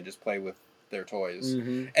watching a kid just play with their toys,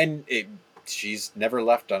 and she's never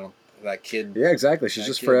left on that kid. Yeah, exactly. She's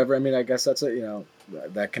just forever. I mean, I guess that's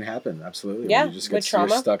that can happen. Absolutely. Yeah, you just get you're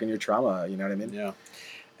stuck in your trauma. You know what I mean? Yeah.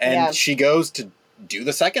 And she goes to do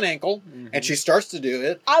the second ankle, and she starts to do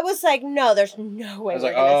it. I was like, no, there's no way. I was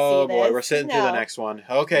like, see oh this. boy, we're sitting through the next one.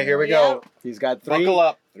 Okay, here we go. He's got Buckle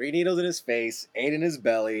up. 3 needles in his face, 8 in his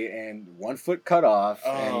belly, and 1 foot cut off.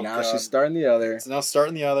 And now she's starting the other. It's now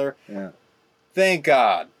starting the other. Yeah. Thank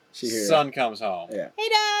God. Son comes home. Yeah. Hey,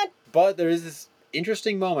 Dad. But there is this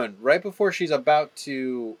interesting moment right before she's about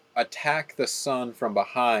to attack the son from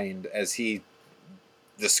behind as he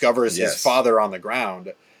discovers his father on the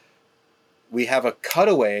ground. We have a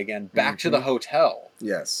cutaway again back to the hotel.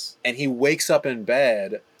 Yes. And he wakes up in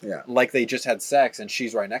bed like they just had sex and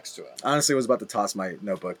she's right next to him. Honestly, I was about to toss my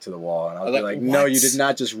notebook to the wall and I was like, no, you did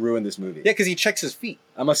not just ruin this movie. Yeah, because he checks his feet.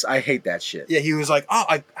 I hate that shit. Yeah, he was like, oh,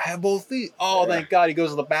 I have both feet. Oh, thank God. He goes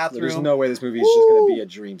to the bathroom. There's no way this movie is just going to be a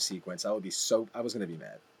dream sequence. I was going to be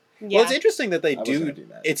mad. Yeah. Well, it's interesting that they do.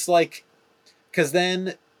 It's like, because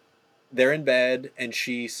then they're in bed and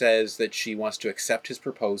she says that she wants to accept his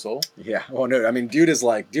proposal. Yeah. Well, no, I mean,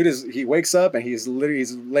 he wakes up and he's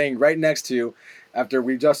laying right next to, after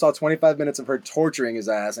we just saw 25 minutes of her torturing his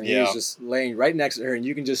ass, and he's just laying right next to her, and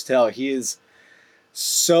you can just tell he is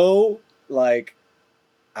so like,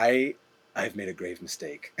 I've made a grave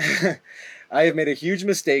mistake. I have made a huge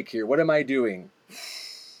mistake here. What am I doing?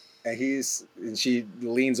 And she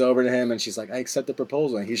leans over to him and she's like, I accept the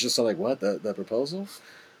proposal. And he's just so like, what? The proposal?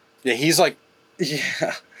 Yeah, he's like,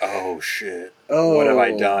 oh shit. Oh, what have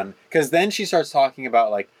I done? Because then she starts talking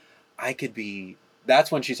about like,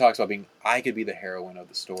 that's when she talks about I could be the heroine of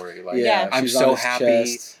the story. Like, I'm so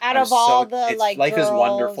happy. Out of all the like life girls, is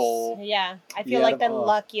wonderful. Yeah, I feel like the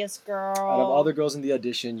luckiest girl. Out of all the girls in the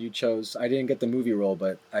audition, you chose. I didn't get the movie role,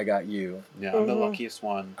 but I got you. Yeah, I'm the luckiest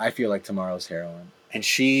one. I feel like tomorrow's heroine. And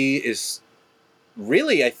she is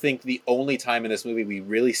really, I think, the only time in this movie we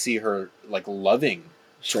really see her like loving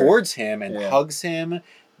towards him and hugs him,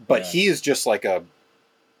 but he is just like a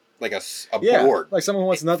board. Like someone who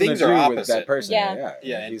wants nothing to do with that person.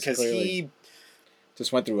 Yeah, because he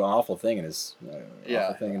just went through an awful thing in his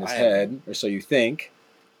head, or so you think.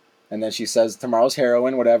 And then she says, tomorrow's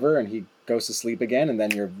heroine, whatever, and he goes to sleep again, and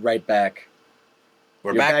then you're right back.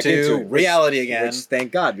 We're back to reality again. Which,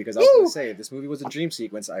 thank God, because I was going to say, if this movie was a dream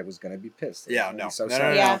sequence, I was going to be pissed. Yeah, no. So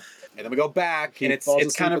sorry. Yeah. And then we go back, and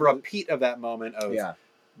it's kind of a repeat of that moment of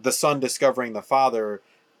the son discovering the father,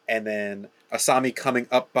 and then Asami coming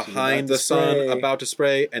up behind the son, about to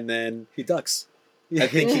spray, and then he ducks. I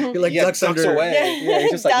think he ducks away. Yeah,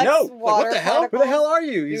 he's just like, no, like, what the hell? Particles. Who the hell are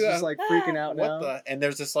you? He's just like freaking out now. And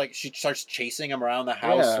there's this like, she starts chasing him around the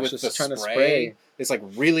house with the trying spray. To spray. It's like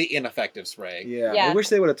really ineffective spray. Yeah. I wish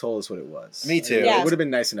they would have told us what it was. Me too. Yeah. It would have been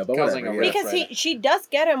nice to know, but whatever. Because she does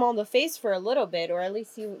get him on the face for a little bit, or at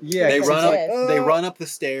least they run up the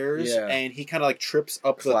stairs, and he kind of like trips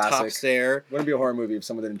up the top stair. Wouldn't be a horror movie if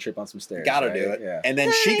someone didn't trip on some stairs. Gotta do it. Yeah. And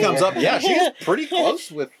then she comes up. Yeah, she's pretty close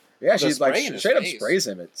with. Yeah, she's like straight up sprays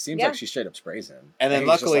him. It seems like she straight up sprays him. And then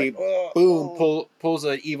luckily, boom, pulls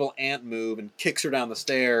an evil ant move and kicks her down the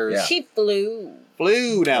stars. Yeah. She flew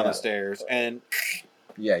down the stairs and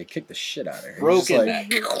he kicked the shit out of her. Broken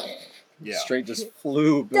neck. Straight just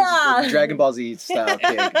flew. Dragon Ball Z style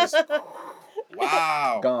kick. Just,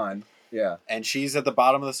 wow. Gone. Yeah. And she's at the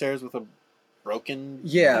bottom of the stairs with a broken.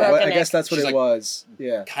 Yeah, I guess that's what it was.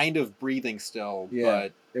 Yeah. Kind of breathing still,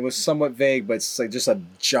 but. It was somewhat vague, but it's like just a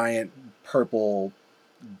giant purple,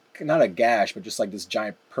 not a gash, but just like this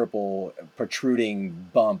giant purple protruding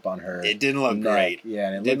bump on her. It didn't look neck. great. Yeah,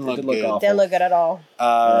 and it didn't look good. awful. Didn't look good at all.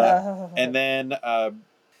 And then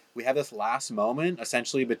we have this last moment,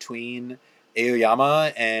 essentially between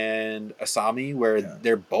Aoyama and Asami, where Yeah.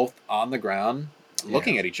 they're both on the ground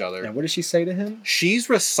looking at each other. And what does she say to him? She's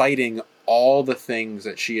reciting all the things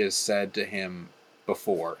that she has said to him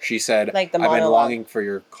before. She said, Like the I've been monologue. longing for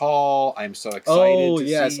your call. I'm so excited to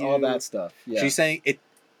yes, see you. all that stuff. Yeah. She's saying it,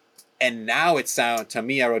 and now it sounds, to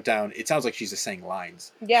me, I wrote down, it sounds like she's just saying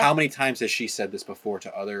lines. Yeah. How many times has she said this before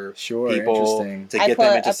to other Sure, people interesting. to get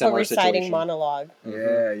them into similar reciting situations? monologue.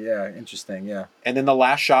 Yeah, interesting, yeah. And then the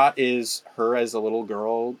last shot is her as a little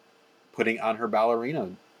girl putting on her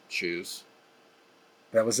ballerina shoes.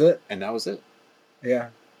 That was it? And that was it. Yeah.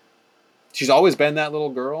 She's always been that little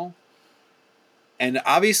girl. And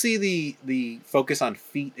obviously the focus on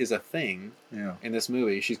feet is a thing Yeah. in this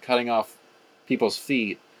movie. She's cutting off people's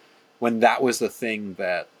feet when that was the thing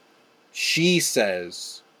that she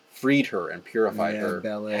says freed her and purified her,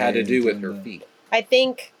 ballet had to do with and her doing the- feet. I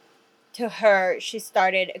think to her, she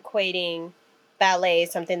started equating ballet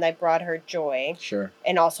something that brought her joy Sure.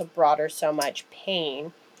 and also brought her so much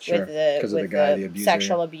pain Sure. with the 'Cause of the with guy, the, the abuser.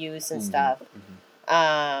 sexual abuse and Mhm, stuff.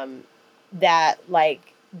 That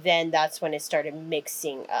like then that's when it started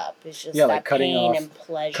mixing up. It's just Yeah, that like cutting pain off- and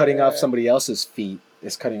pleasure. Cutting off somebody else's feet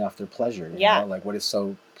is cutting off their pleasure. You Yeah. know? Like what is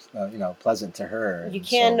so, pleasant to her. You and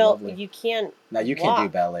can't so know. lovely. You can't. Now you can't do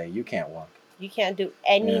walk. ballet. You can't walk. You can't do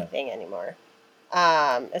anything anymore.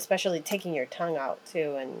 Especially taking your tongue out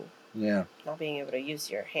too and Yeah. not being able to use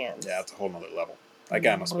your hands. Yeah, it's a whole nother level. That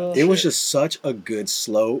guy must have been It It was shit. just such a good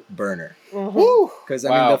slow burner. Mhm. Woo! Because, I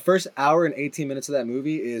Wow. mean, the first hour and 18 minutes of that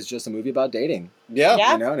movie is just a movie about dating. Yeah.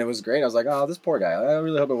 Yeah. You know, and it was great. I was like, oh, this poor guy. I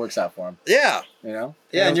really hope it works out for him. Yeah. You know?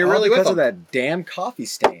 Yeah, it and was you're all really with because him. of that damn coffee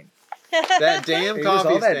stain. That damn It was coffee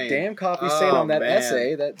all that stain. damn coffee stain Oh, on that man.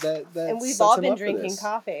 essay that And we've sets all him been up for drinking this.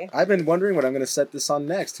 coffee. I've been wondering what I'm going to set this on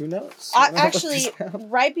next. Who knows? I'm gonna put Actually, this down.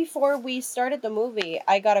 right before we started the movie,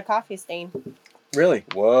 I got a coffee stain. Really?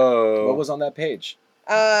 Whoa. What was on that page?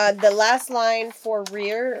 The last line for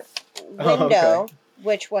rear Oh, window,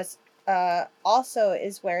 which was also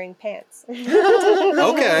is wearing pants.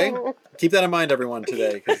 Okay. Keep that in mind, everyone,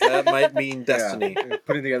 today, because that might mean destiny. Yeah.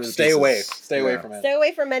 Putting together the Stay pieces. away. Stay away Yeah. from it. Stay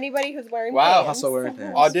away from anybody who's wearing Wow. pants. Also wearing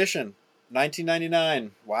pants. Audition,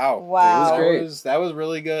 1999. Wow. Wow. It was great. That was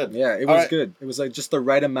really good. Yeah, it All was right. good. It was like just the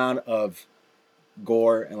right amount of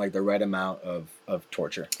gore and like the right amount of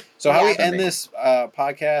torture. So how we Yeah. end this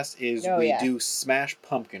podcast is Oh, we yeah. do Smash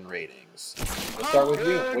Pumpkin ratings. Let's start with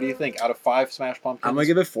you. What do you think? Out of 5 Smash Pumpkins? I'm gonna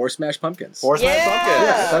give it 4 Smash Pumpkins. 4 Smash Yeah. Pumpkins.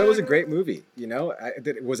 Yeah, I thought it was a great movie. You know,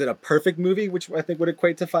 was it a perfect movie, which I think would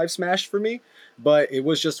equate to 5 Smash for me? But it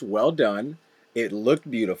was just well done. It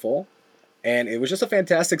looked beautiful, and it was just a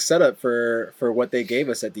fantastic setup for what they gave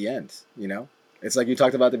us at the end. You know, it's like you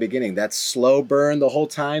talked about at the beginning. That slow burn the whole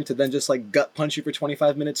time to then just like gut punch you for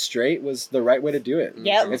 25 minutes straight was the right way to do it.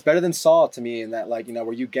 Yep. It's better than Saw to me in that, like, you know,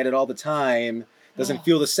 where you get it all the time, doesn't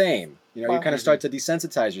feel the same. You know, you kind of start to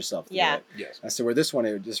desensitize yourself to Yeah. it. Yes. As to where this one,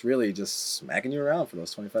 it was just really just smacking you around for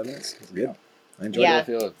those 25 minutes. It's good. I enjoyed Yeah. it.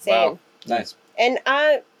 Feel it. Same. Wow. Nice. And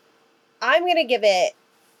I'm gonna give it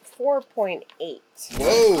 4.8.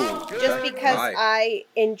 Whoa. Just because Right. I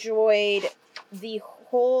enjoyed the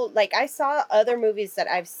whole, like, I saw other movies that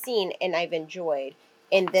I've seen and I've enjoyed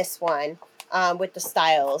in this one, with the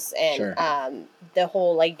styles and Sure. the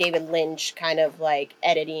whole, like, David Lynch kind of, like,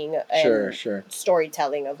 editing and Sure.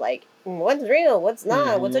 storytelling of, like, what's real, what's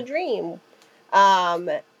not, what's a dream.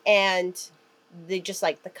 And the just,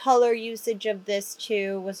 like, the color usage of this,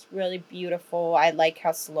 too, was really beautiful. I like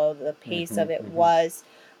how slow the pace of it was.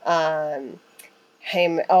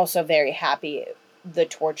 I'm also very happy the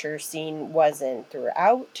torture scene wasn't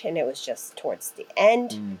throughout and it was just towards the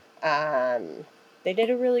end. They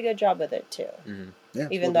did a really good job with it too, Yeah,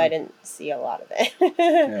 even though I didn't see a lot of it.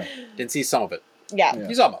 Yeah. Didn't see some of it. Yeah. Yeah.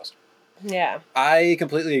 He's almost. Yeah. I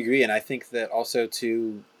completely agree, and I think that also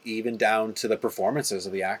too, even down to the performances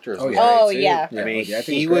of the actors. Oh, was yeah. great, Oh, too. yeah. I mean, Yeah, I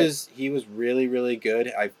think he it's great. was really, really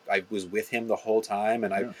good. I was with him the whole time,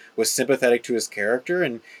 and I Yeah. was sympathetic to his character,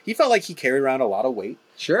 and he felt like he carried around a lot of weight,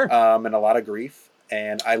 Sure. and a lot of grief.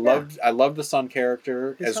 And I loved the son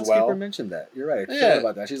character His as housekeeper well. mentioned that. You're right. I Yeah. forgot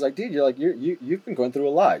about that. She's like, dude, you've been going through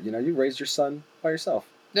a lot. You know, you raised your son by yourself.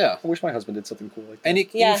 Yeah. I wish my husband did something cool like that. And he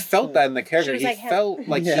Yeah. felt that in the character. She was He like, felt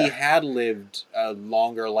like Yeah. he had lived a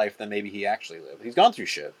longer life than maybe he actually lived. He's gone through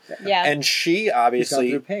shit. Yeah. And she he's gone obviously...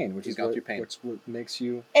 through pain, which he's is gone what, through pain. Which what makes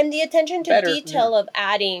you And the attention to Better, detail of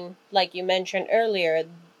adding, like you mentioned earlier,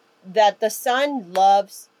 that the son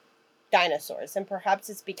loves dinosaurs. And perhaps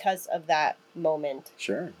it's because of that moment,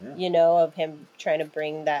 sure. Yeah. you know, of him trying to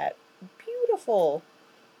bring that beautiful,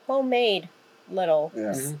 homemade little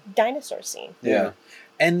Yeah. Mhm. dinosaur scene. Yeah.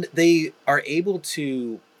 And they are able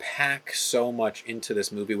to pack so much into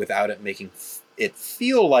this movie without it making it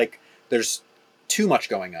feel like there's too much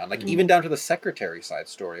going on. Like even down to the secretary side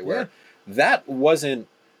story where that wasn't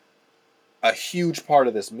a huge part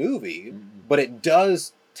of this movie, but it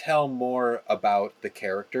does tell more about the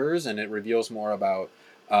characters and it reveals more about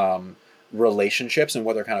relationships and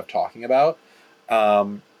what they're kind of talking about.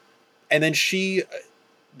 And then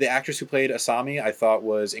the actress who played Asami, I thought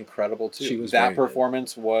was incredible too. That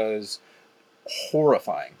performance was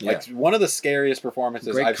horrifying. Yeah. Like one of the scariest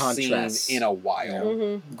performances I've seen in a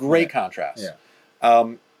while. Great contrast.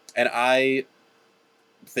 Yeah. And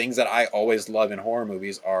things that I always love in horror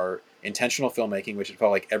movies are intentional filmmaking, which it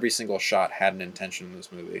felt like every single shot had an intention in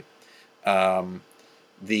this movie.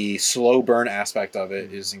 The slow burn aspect of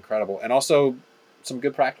it is incredible. And also some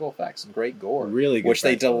good practical effects, some great gore. Really good. Which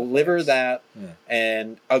they deliver that. Yeah.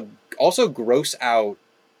 And also gross out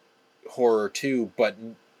horror too, but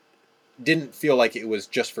didn't feel like it was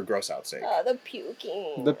just for gross out sake. Oh, the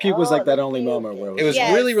puking. The puke was like that only moment where it was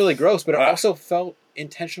really, really gross, but it also felt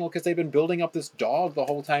intentional because they've been building up this dog the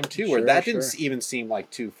whole time too, where that didn't even seem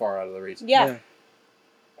like too far out of the reach. Yeah.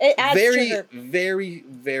 It adds very,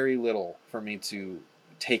 very little for me to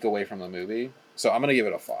take away from the movie. So I'm gonna give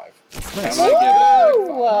it a 5. Nice. I'm gonna give it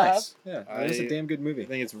a 5. Nice. Yeah, it was a damn good movie. I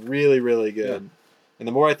think it's really, really good. Yeah. And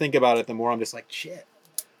the more I think about it, the more I'm just like, shit.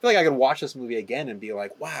 I feel like I could watch this movie again and be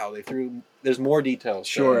like, wow, there's more details.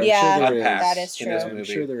 Sure, that is true. In this movie. I'm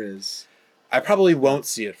sure there is. I probably won't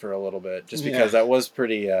see it for a little bit, just because that was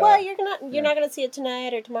pretty. Well, you're not gonna see it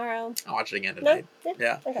tonight or tomorrow. I'll watch it again tonight. No?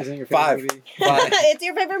 Yeah. Okay. Isn't it your favorite movie? 5. It's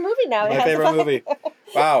your favorite movie now. My favorite movie.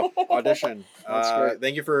 Wow, Audition. That's great.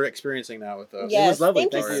 Thank you for experiencing that with us. Yes, it was lovely.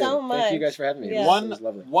 Thank you so much. Thank you guys for having me. Yeah. It was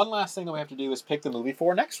lovely. One last thing that we have to do is pick the movie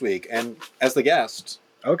for next week, and as the guest.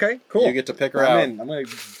 Okay, cool. You get to pick her out. I'm going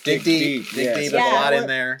to dig deep. There's a lot in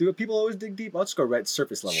there. Do people always dig deep? I'll just go right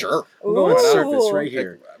surface level. Sure. I'm going surface right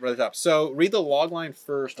here. Right at the top. So read the log line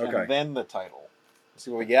first and then the title. Let's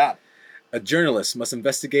see what we got. A journalist must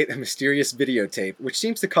investigate a mysterious videotape which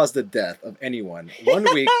seems to cause the death of anyone 1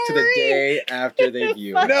 week to the day after they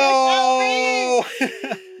view it. No!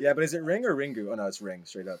 Yeah, but is it Ring or Ringu? Oh, no, it's Ring,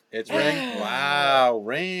 straight up. It's Ring? Wow,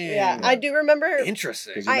 Ring. Yeah, I do remember.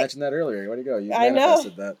 Interesting. Because you mentioned that earlier. Where'd you go? You I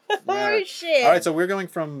manifested know. that. Oh, shit. All right, so we're going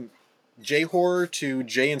from J-horror to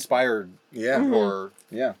J-inspired horror.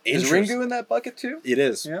 Yeah. Is Ringu in that bucket, too? It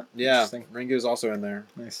is. Yeah? Yeah, Ringu is also in there.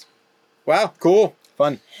 Nice. Wow, cool.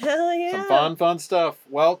 Fun. Hell yeah. Some fun stuff.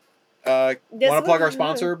 Well, want to plug our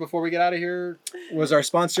sponsor before we get out of here? Was our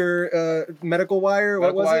sponsor Medical Wire?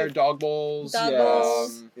 Medical what was Wire, it? Dog Bowls. Dog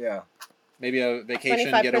Bowls. Yeah. Maybe a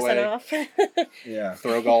vacation 25% getaway. off. Yeah.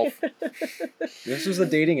 Throw golf. This was a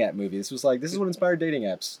dating app movie. This is what inspired dating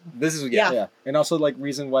apps. This is yeah. And also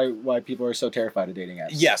reason why people are so terrified of dating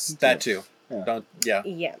apps. Yes, that too.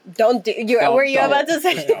 Yeah. Don't do. Were you about to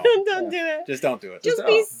say? No. Don't do it. Just don't do it. Just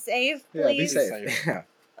be safe, please. Yeah, be safe.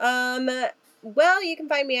 Yeah. Well, you can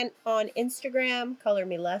find me on Instagram. Color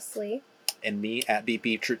me Leslie. And me at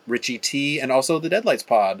BP Richie T, and also the Deadlights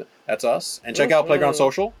Pod. That's us. And check out Playground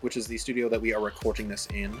Social, which is the studio that we are recording this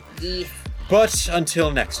in. Yeah. But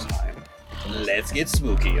until next time, let's get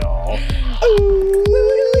spooky, y'all.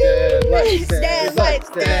 Deadlights.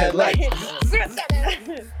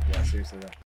 Yeah, seriously though.